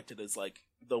are collected as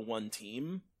the one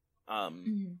team.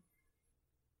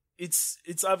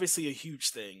 It's obviously a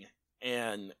huge thing,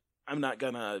 and I'm not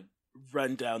gonna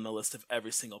run down the list of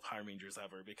every single Power Rangers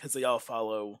ever because they all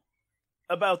follow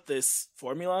about this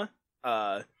formula.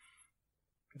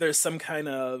 There's some kind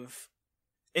of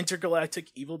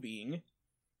intergalactic evil being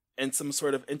and some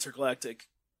sort of intergalactic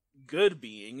good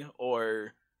being,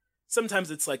 or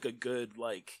sometimes it's a good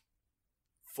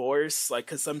force,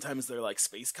 because sometimes they're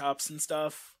space cops and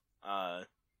stuff.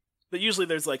 But usually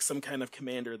there's some kind of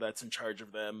commander that's in charge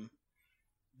of them.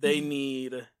 They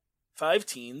need 5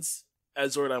 teens,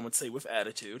 as Zordon would say, with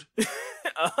attitude.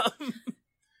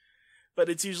 But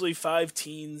it's usually 5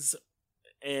 teens,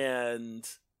 and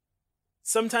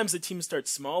sometimes the team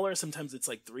starts smaller, sometimes it's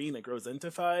 3 and it grows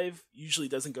into 5. Usually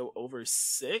doesn't go over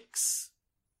 6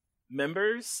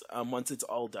 members once it's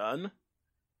all done.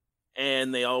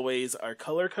 And they always are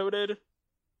color-coded.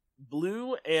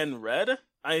 Blue and red,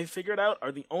 I figured out,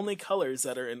 are the only colors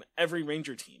that are in every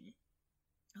Ranger team.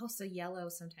 Oh, so yellow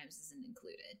sometimes isn't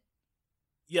included.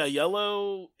 Yeah,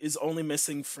 yellow is only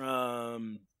missing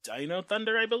from Dino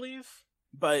Thunder, I believe.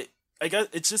 But I guess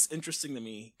it's just interesting to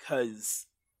me because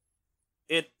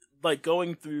it,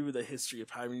 going through the history of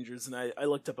Power Rangers, and I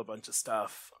looked up a bunch of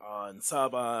stuff on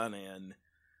Saban and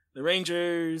the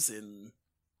Rangers and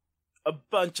a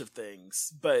bunch of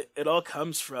things, but it all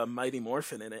comes from Mighty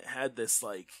Morphin, and it had this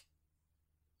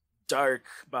dark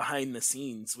behind the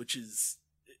scenes, which is,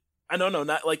 I don't know,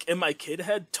 not in my kid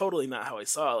head, totally not how I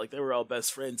saw it. They were all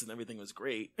best friends and everything was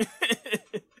great.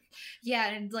 Yeah,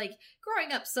 and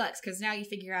growing up sucks because now you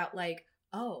figure out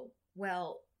oh,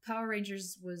 well, Power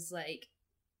Rangers was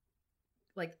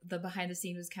the behind the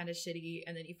scene was kind of shitty,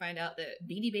 and then you find out that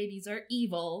Beanie Babies are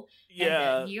evil,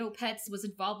 yeah, and that Neopets was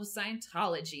involved with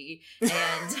Scientology,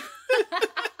 and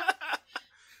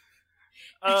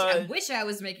actually, I wish I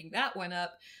was making that one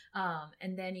up.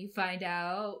 And then you find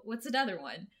out what's another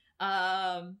one.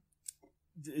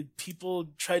 People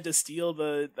tried to steal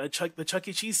the Chuck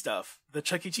E. Cheese stuff, the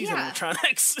Chuck E. Cheese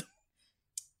animatronics.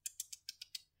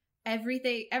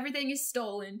 Everything is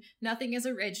stolen. Nothing is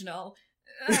original.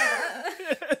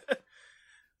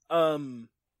 Another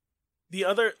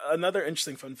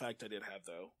interesting fun fact I did have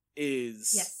though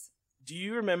is, yes, do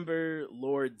you remember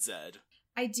Lord Zed?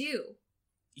 I do.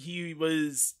 He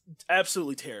was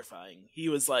absolutely terrifying. He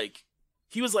was an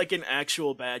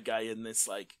actual bad guy in this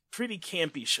pretty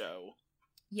campy show.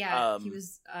 Yeah,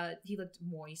 he looked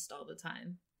moist all the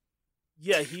time.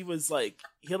 Yeah, he was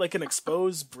he had an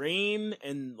exposed brain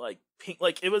and pink,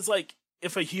 it was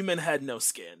if a human had no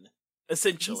skin,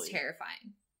 essentially. He's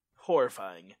terrifying.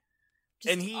 Horrifying.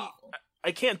 Just and awful.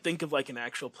 I can't think of an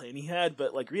actual plan he had,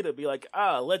 but Rita would be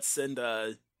let's send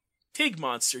a pig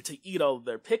monster to eat all of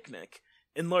their picnic.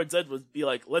 And Lord Zed would be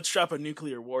let's drop a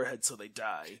nuclear warhead so they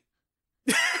die.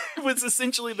 It was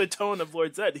essentially the tone of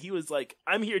Lord Zed. He was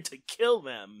I'm here to kill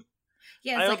them.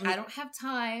 Yeah, it's I don't have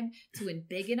time to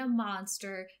embiggen a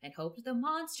monster and hope the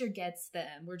monster gets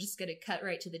them. We're just gonna cut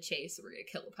right to the chase. We're gonna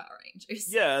kill the Power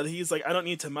Rangers. Yeah, he's I don't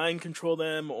need to mind control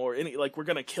them or any, we're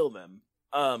gonna kill them.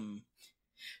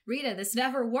 Rita, this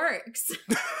never works.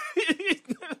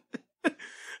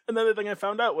 Another thing I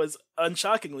found out was,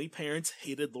 unshockingly, parents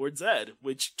hated Lord Zed,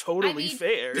 which totally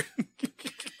fair.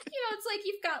 It's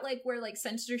you've got where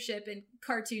censorship in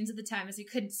cartoons at the time is you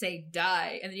couldn't say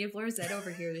die, and then you have Lord Zed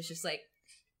over here that's just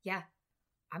yeah,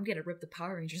 I'm gonna rip the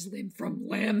Power Rangers limb from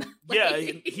limb. Yeah,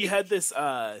 he had this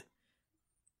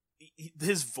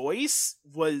his voice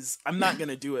was, I'm not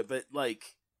gonna do it, but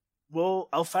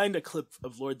I'll find a clip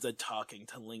of Lord Zed talking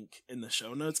to link in the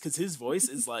show notes, because his voice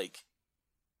is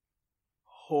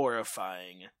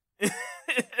horrifying.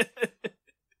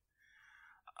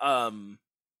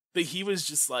 But he was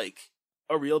just a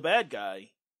real bad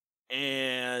guy,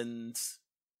 and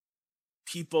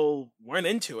people weren't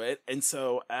into it. And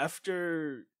so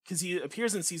after, because he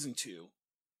appears in season 2,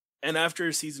 and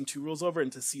after season 2 rolls over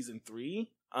into season 3,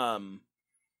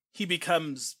 he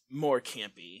becomes more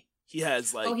campy. He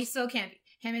has oh, he's so campy.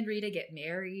 Him and Rita get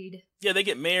married. Yeah, they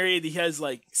get married. He has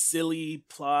silly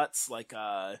plots,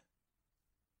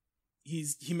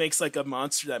 he makes a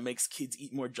monster that makes kids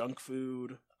eat more junk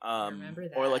food. I remember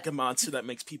that. Or a monster that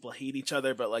makes people hate each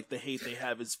other, but the hate they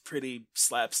have is pretty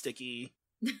slapsticky.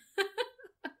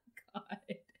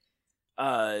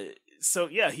 God. So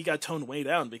yeah, he got toned way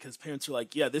down because parents were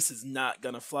yeah, this is not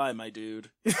gonna fly, my dude.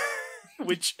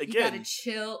 Which, You again, gotta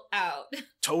chill out.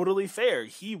 totally fair.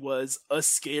 He was a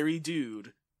scary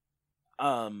dude.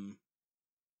 But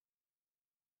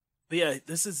yeah,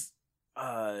 this is,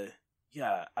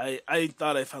 yeah, I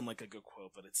thought I found like a good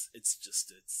quote, but it's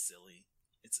silly.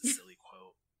 It's a silly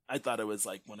quote. I thought it was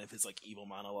like one of his like evil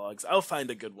monologues. I'll find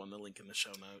a good one to link in the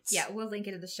show notes. Yeah, we'll link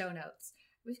it in the show notes.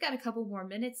 We've got a couple more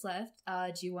minutes left.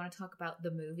 Do you want to talk about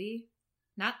the movie?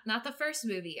 Not the first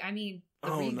movie. I mean,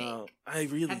 the remake. No, I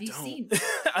really Have you don't. seen?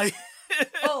 I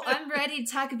Oh, I'm ready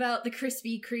to talk about the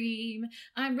Krispy Kreme.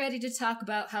 I'm ready to talk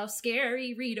about how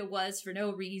scary Rita was for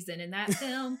no reason in that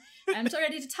film. I'm so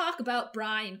ready to talk about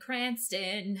Brian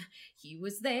Cranston. He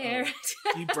was there.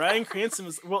 Brian Cranston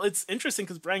was... Well, it's interesting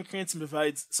because Brian Cranston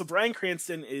provides... So Brian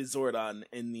Cranston is Zordon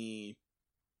in the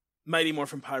Mighty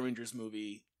Morphin Power Rangers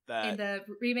movie. In the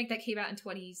remake that came out in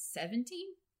 2017?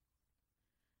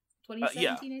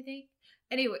 2017, I think.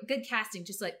 Anyway, good casting.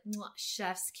 Just like, mwah,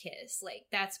 chef's kiss. Like,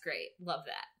 that's great. Love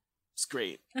that. It's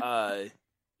great.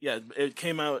 Yeah, it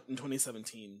came out in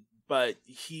 2017. But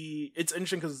it's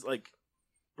interesting because, like,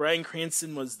 Brian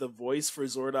Cranston was the voice for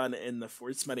Zordon in the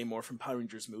first Mighty Morphin Power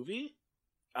Rangers movie.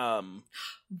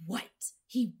 What?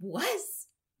 He was?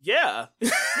 Yeah.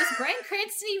 Was Brian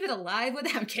Cranston even alive with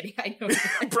that? I'm kidding. I know.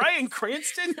 Brian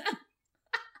Cranston?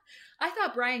 I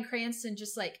thought Brian Cranston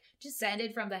just like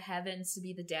descended from the heavens to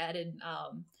be the dad in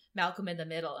Malcolm in the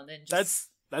Middle, and then just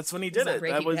that's when he did it.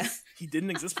 He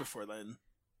didn't exist before then.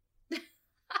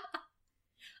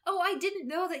 Oh, I didn't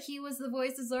know that he was the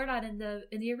voice of Zordon in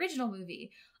the original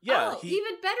movie. Yeah,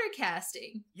 even better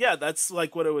casting. Yeah, that's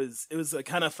like what it was. It was a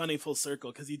kind of funny full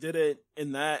circle because he did it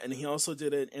in that, and he also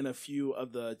did it in a few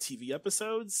of the TV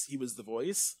episodes. He was the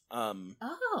voice.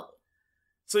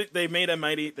 So they made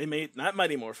not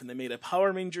Mighty Morphin, they made a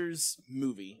Power Rangers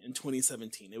movie in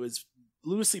 2017. It was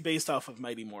loosely based off of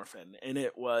Mighty Morphin, and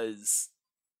it was,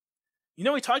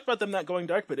 we talked about them not going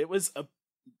dark, but it was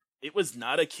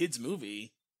not a kid's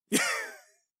movie.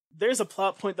 There's a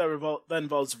plot point that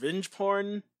involves revenge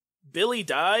porn. Billy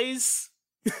dies.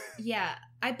 Yeah,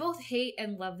 I both hate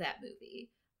and love that movie.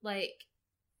 Like,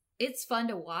 it's fun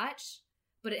to watch,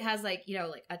 but it has like,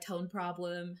 like a tone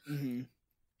problem. Mm-hmm.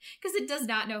 Because it does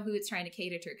not know who it's trying to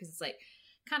cater to, because it's like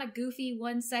kind of goofy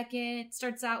 1 second.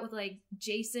 Starts out with like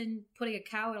Jason putting a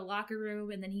cow in a locker room,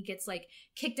 and then he gets like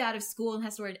kicked out of school and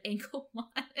has to wear an ankle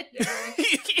monitor.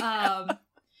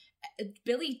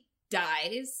 Billy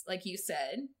dies, like you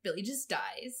said. Billy just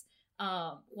dies.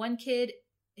 One kid,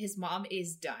 his mom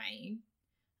is dying.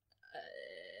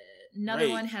 Another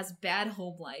one has bad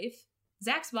home life.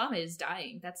 Zach's mom is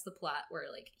dying. That's the plot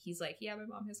where like he's like, yeah, my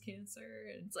mom has cancer,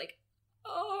 and it's like,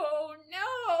 oh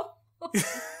no.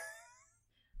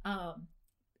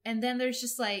 And then there's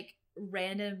just like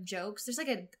random jokes. There's like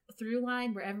a through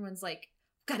line where everyone's like,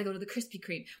 gotta go to the Krispy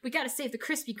Kreme. We gotta save the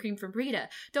Krispy Kreme from Rita.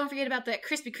 Don't forget about that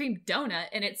Krispy Kreme donut.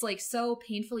 And it's like so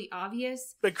painfully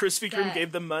obvious. The Krispy Kreme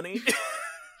gave them money.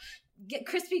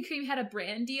 Krispy Kreme had a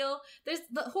brand deal. There's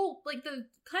the whole, like the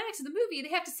climax of the movie,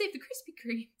 they have to save the Krispy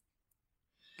Kreme.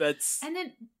 And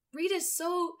then Rita's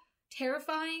so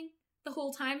terrifying the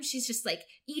whole time. She's just like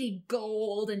eating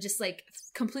gold and just like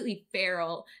completely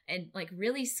feral and like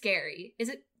really scary. Is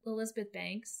it Elizabeth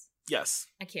Banks? Yes.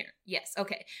 I can't. Yes.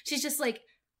 Okay. She's just like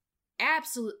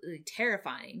absolutely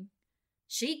terrifying.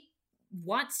 She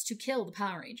wants to kill the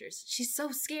Power Rangers. She's so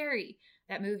scary.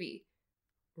 That movie.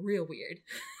 Real weird.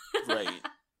 Right.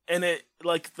 And it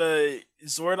like the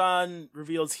Zordon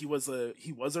reveals he was a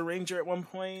ranger at one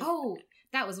point. Oh,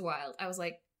 that was wild. I was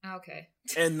like, okay.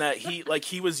 And that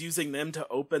he was using them to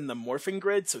open the morphing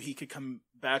grid so he could come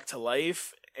back to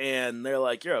life. And they're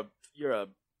like, you're a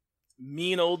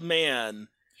mean old man.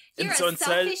 You're a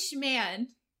selfish man.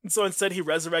 And so instead he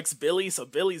resurrects Billy, so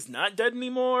Billy's not dead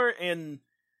anymore. And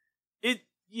it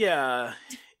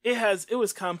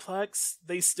was complex.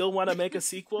 They still want to make a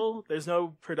sequel. There's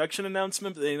no production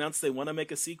announcement, but they announced they want to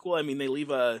make a sequel. I mean, they leave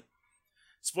a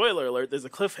spoiler alert. There's a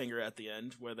cliffhanger at the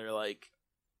end where they're like,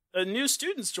 a new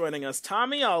student's joining us,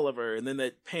 Tommy Oliver. And then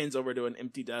it pans over to an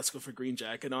empty desk with a green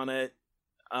jacket on it.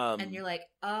 And you're like,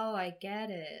 oh, I get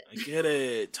it. I get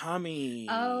it. Tommy.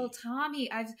 Oh,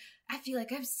 Tommy. I feel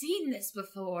like I've seen this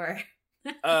before.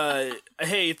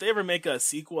 Hey, if they ever make a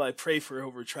sequel, I pray for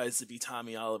whoever tries to be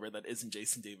Tommy Oliver that isn't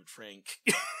Jason David Frank.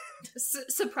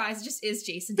 Surprise, just is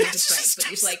Jason David Frank, but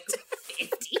he's like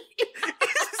 50.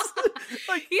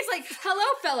 He's like, hello,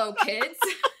 fellow kids.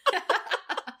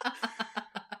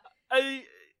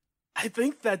 I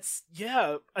think that's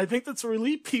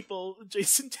Relief People,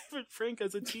 Jason David Frank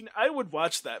as a teen. I would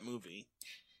watch that movie.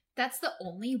 That's the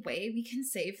only way we can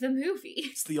save the movie.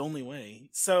 It's the only way.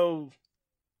 So,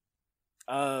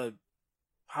 Power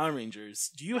Power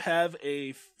Rangers, do you have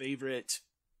a favorite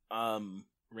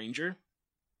Ranger?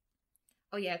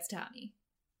 Oh yeah, it's Tommy.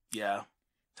 Yeah.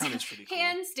 Tommy's pretty cool.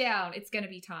 Hands down, it's gonna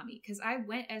be Tommy. Because I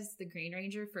went as the Green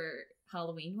Ranger for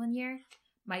Halloween one year.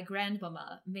 My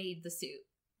grandmama made the suit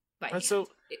by hand. So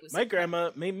it was my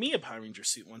grandma made me a Power Ranger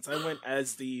suit once. I went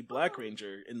as the Black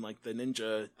Ranger in like the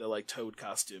ninja, the like toad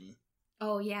costume.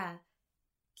 Oh yeah.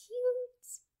 Cute.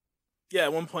 Yeah,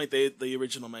 at one point the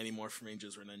original Mighty Morphin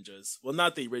Rangers were ninjas. Well,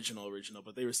 not the original,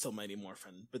 but they were still Mighty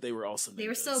Morphin, but they were also ninjas. They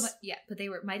were still, but they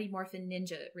were Mighty Morphin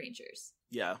Ninja Rangers.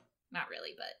 Yeah. Not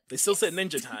really, but... They still said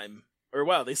ninja time. Or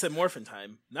wow, they said morphin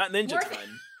time, not ninja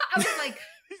time. I was like,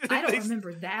 I don't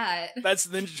remember that. That's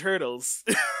Ninja Turtles.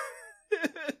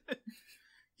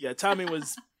 Yeah, Tommy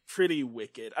was pretty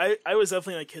wicked. I was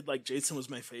definitely a kid, like, Jason was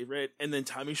my favorite, and then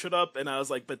Tommy showed up, and I was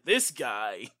like, but this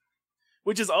guy...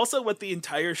 Which is also what the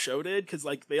entire show did, because,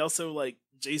 like, they also, like,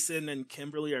 Jason and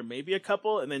Kimberly are maybe a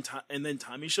couple, and then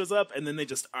Tommy shows up, and then they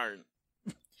just aren't.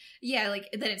 Yeah, like,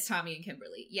 then it's Tommy and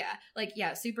Kimberly. Yeah, like,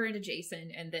 yeah, super into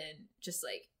Jason, and then just,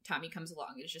 like, Tommy comes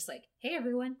along, and it's just like, hey,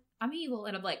 everyone, I'm evil.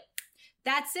 And I'm like,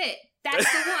 that's it.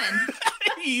 That's the one.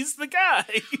 He's the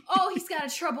guy. Oh, he's got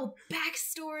a troubled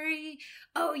backstory.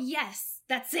 Oh, yes,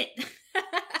 that's it.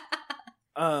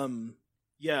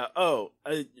 Yeah. Oh,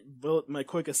 well, my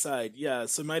quick aside. Yeah.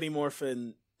 So Mighty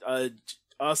Morphin,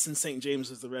 Austin St.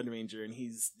 James was the Red Ranger, and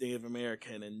he's Native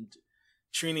American, and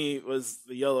Trini was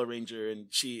the Yellow Ranger, and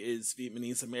she is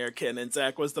Vietnamese American, and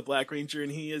Zach was the Black Ranger,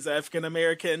 and he is African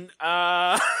American.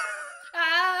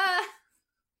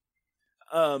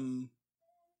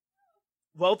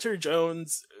 Walter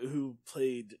Jones, who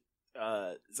played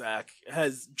Zach,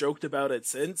 has joked about it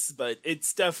since, but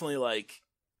it's definitely like,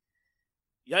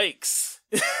 yikes.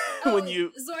 When you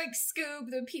Zoink Scoob,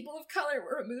 the people of color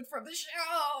were removed from the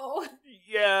show.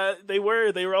 Yeah, they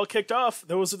were all kicked off.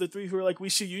 Those are the three who were like, we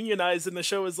should unionize, and the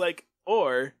show was like,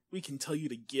 or we can tell you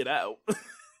to get out.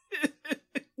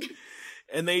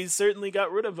 And they certainly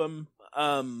got rid of them.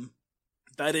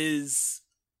 That is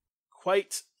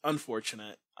quite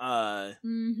unfortunate.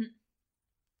 Mm-hmm.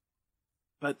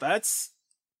 But that's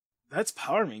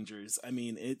Power Rangers. I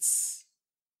mean, that's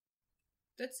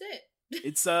it.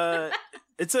 It's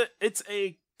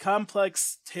a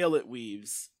complex tale it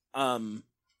weaves.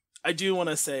 I do want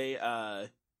to say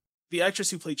the actress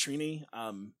who played Trini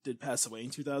did pass away in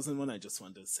 2001. I just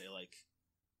wanted to say, like,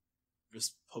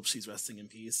 just hope she's resting in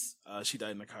peace. She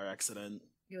died in a car accident.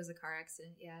 It was a car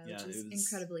accident, which is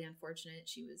incredibly unfortunate.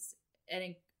 She was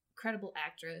an incredible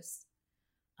actress.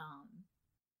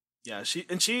 Yeah, she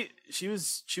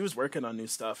was working on new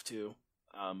stuff too.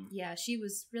 Yeah, she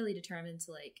was really determined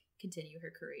to like continue her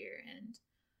career, and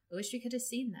I wish we could have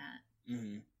seen that.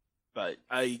 Mm-hmm. But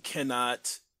I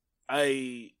cannot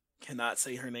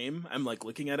say her name. I'm like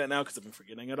looking at it now because I've been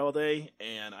forgetting it all day,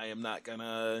 and I am not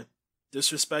gonna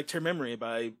disrespect her memory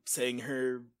by saying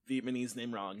her Vietnamese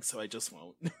name wrong, so I just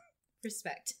won't.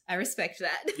 Respect. I respect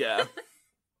that. Yeah.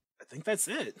 I think that's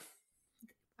it.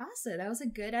 Awesome. That was a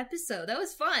good episode. That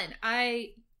was fun.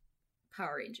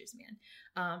 Power Rangers, man.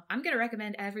 I'm gonna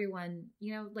recommend everyone,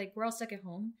 like, we're all stuck at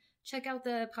home. Check out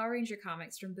the Power Ranger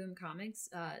comics from Boom Comics.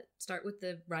 Start with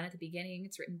the run at the beginning.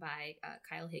 It's written by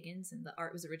Kyle Higgins, and the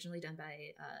art was originally done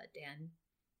by Dan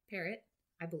Parrott,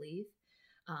 I believe.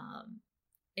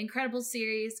 Incredible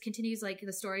series. Continues like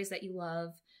the stories that you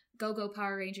love. Go Go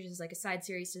Power Rangers is like a side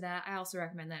series to that. I also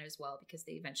recommend that as well because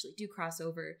they eventually do cross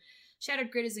over. Shattered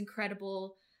Grid is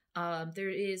incredible. There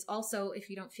is also,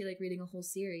 if you don't feel like reading a whole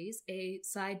series, a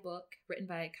side book written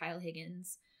by Kyle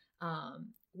Higgins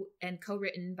and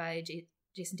co-written by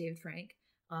Jason David Frank,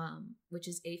 which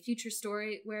is a future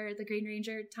story where the Green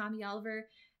Ranger, Tommy Oliver,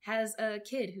 has a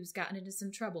kid who's gotten into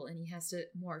some trouble, and he has to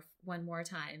morph one more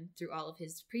time through all of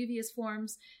his previous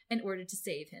forms in order to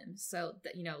save him. So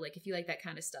that, like, if you like that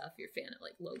kind of stuff, you're a fan of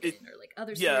like Logan or like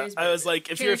other stories. Yeah, I was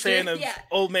like, if you're a fan of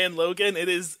Old Man Logan, it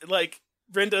is like,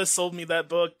 Brenda sold me that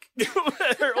book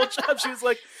at her old job.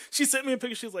 She sent me a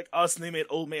picture. She was like, Austin, they made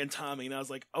Old Man Tommy. And I was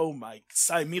like, oh my,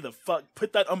 sign me the fuck.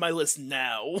 Put that on my list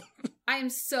now. I am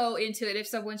so into it. If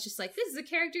someone's just like, this is a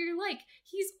character you like.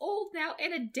 He's old now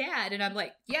and a dad. And I'm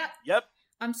like, yep.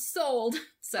 I'm sold.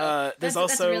 So that's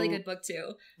a really good book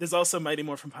too. There's also Mighty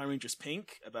Morphin Power Rangers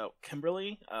Pink about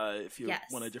Kimberly. If you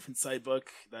want a different side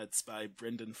book, that's by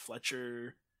Brendan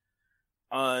Fletcher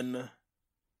on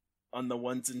the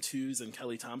 1s and 2s and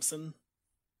Kelly Thompson.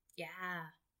 Yeah.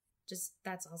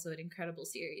 That's also an incredible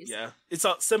series. Yeah. It's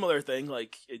a similar thing.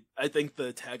 Like, I think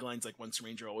the tagline's like, once a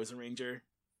Ranger, always a Ranger.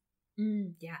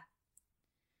 Yeah.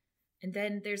 And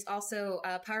then there's also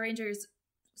Power Rangers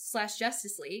 /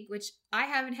 Justice League, which I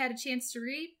haven't had a chance to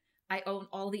read. I own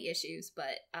all the issues,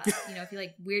 but if you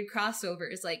like weird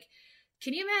crossovers, like,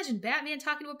 can you imagine Batman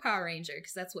talking to a Power Ranger?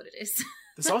 Because that's what it is.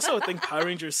 There's also a thing, Power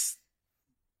Rangers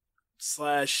 /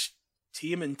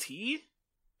 TMNT.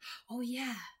 Oh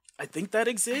yeah, I think that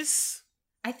exists.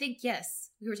 I think yes,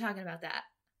 we were talking about that.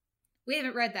 We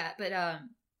haven't read that, but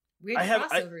weird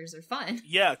crossovers are fun.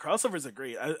 Yeah, crossovers are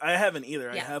great. I haven't either.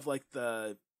 Yeah. I have I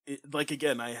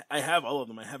have all of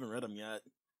them. I haven't read them yet.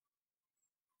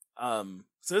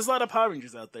 So there's a lot of Power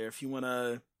Rangers out there if you want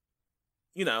to,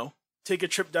 take a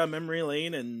trip down memory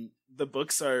lane, and the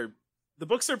books are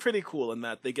pretty cool in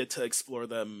that they get to explore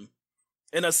them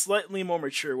in a slightly more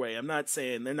mature way. I'm not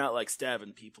saying they're not like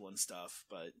stabbing people and stuff,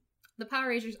 but the Power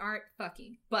Rangers aren't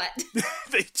fucking, but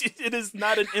it is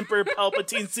not an Emperor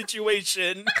Palpatine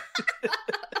situation.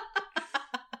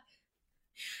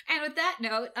 And with that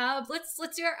note,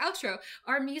 let's do our outro.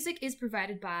 Our music is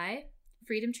provided by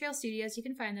Freedom Trail Studios. You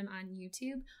can find them on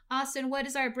YouTube. Austin, what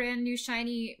is our brand new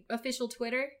shiny official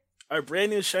Twitter? Our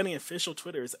brand new shiny official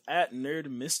Twitter is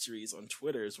 @NerdMysteries on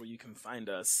Twitter is where you can find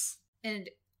us. And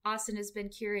Austin has been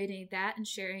curating that and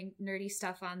sharing nerdy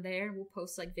stuff on there. We'll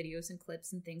post like videos and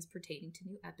clips and things pertaining to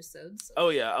new episodes. So oh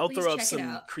yeah, I'll throw up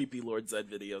some creepy Lord Zed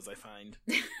videos I find.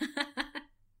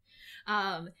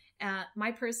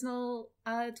 My personal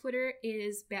Twitter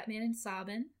is Batman and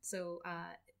Sobbin, so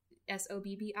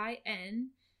SOBBIN,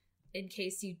 in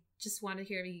case you just want to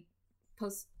hear me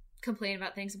complain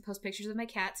about things and post pictures of my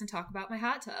cats and talk about my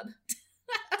hot tub.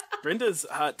 Brenda's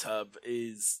hot tub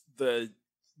is the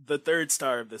third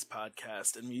star of this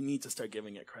podcast, and we need to start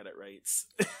giving it credit rights.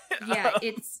 Yeah,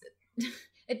 it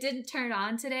didn't turn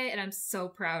on today, and I'm so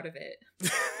proud of it.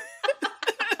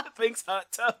 Thanks,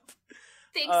 hot tub.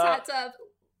 Thanks, hot tub.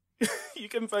 You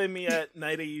can find me at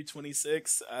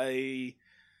NightAU26. I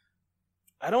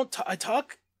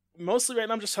talk mostly right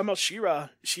now. I'm just talking about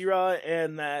She-Ra,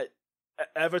 and that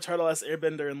Avatar: The Last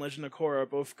Airbender and Legend of Korra are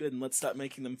both good, and let's stop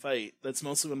making them fight. That's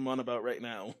mostly what I'm on about right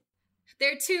now.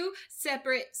 They're two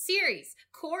separate series.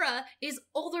 Korra is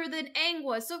older than Aang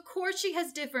was, so of course she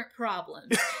has different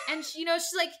problems. And she's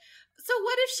like, so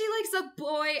what if she likes a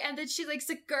boy and then she likes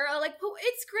a girl? Like, well,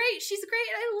 it's great. She's great.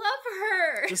 I love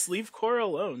her. Just leave Korra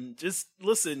alone. Just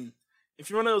listen. If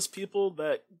you're one of those people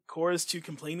that Korra's too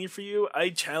complaining for you, I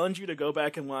challenge you to go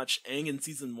back and watch Aang in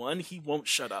season 1. He won't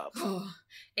shut up. Oh,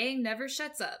 Aang never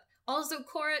shuts up. Also,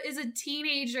 Korra is a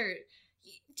teenager.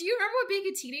 Do you remember what being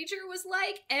a teenager was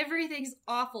like? Everything's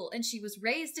awful, and she was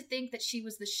raised to think that she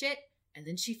was the shit, and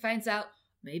then she finds out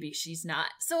maybe she's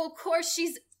not. So of course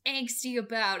she's angsty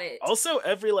about it. Also,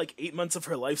 every 8 months of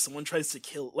her life, someone tries to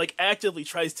actively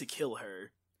tries to kill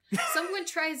her. Someone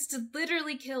tries to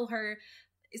literally kill her.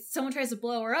 Someone tries to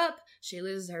blow her up. She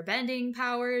loses her bending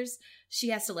powers. She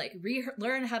has to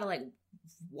learn how to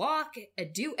walk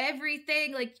and do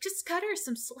everything. Just cut her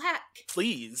some slack.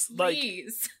 Please.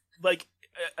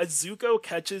 Zuko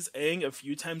catches Aang a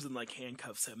few times and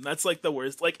handcuffs him. That's the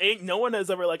worst. Aang, no one has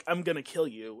ever I'm gonna kill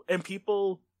you. And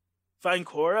people find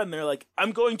Korra and they're like,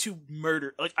 I'm going to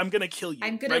murder, I'm gonna kill you.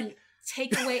 I'm gonna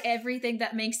take away everything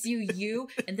that makes you you,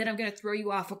 and then I'm gonna throw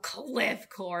you off a cliff,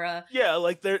 Korra. Yeah,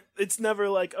 it's never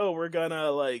oh, we're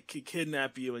gonna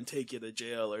kidnap you and take you to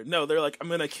jail, or no, they're I'm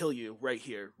gonna kill you right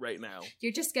here, right now.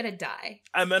 You're just gonna die.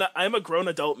 I'm a grown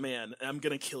adult man, and I'm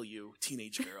gonna kill you,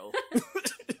 teenage girl.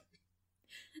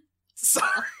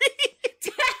 Sorry.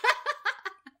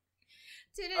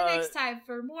 Tune in next time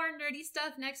for more nerdy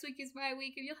stuff. Next week is my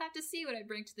week, and you'll have to see what I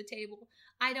bring to the table.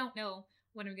 I don't know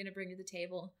what I'm gonna bring to the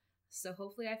table, so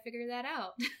hopefully I figure that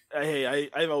out. Hey,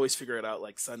 I've always figured it out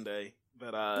Sunday,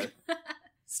 but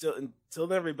still, until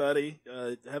then, everybody,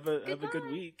 have a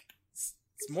good week.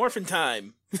 It's morphin'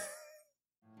 time.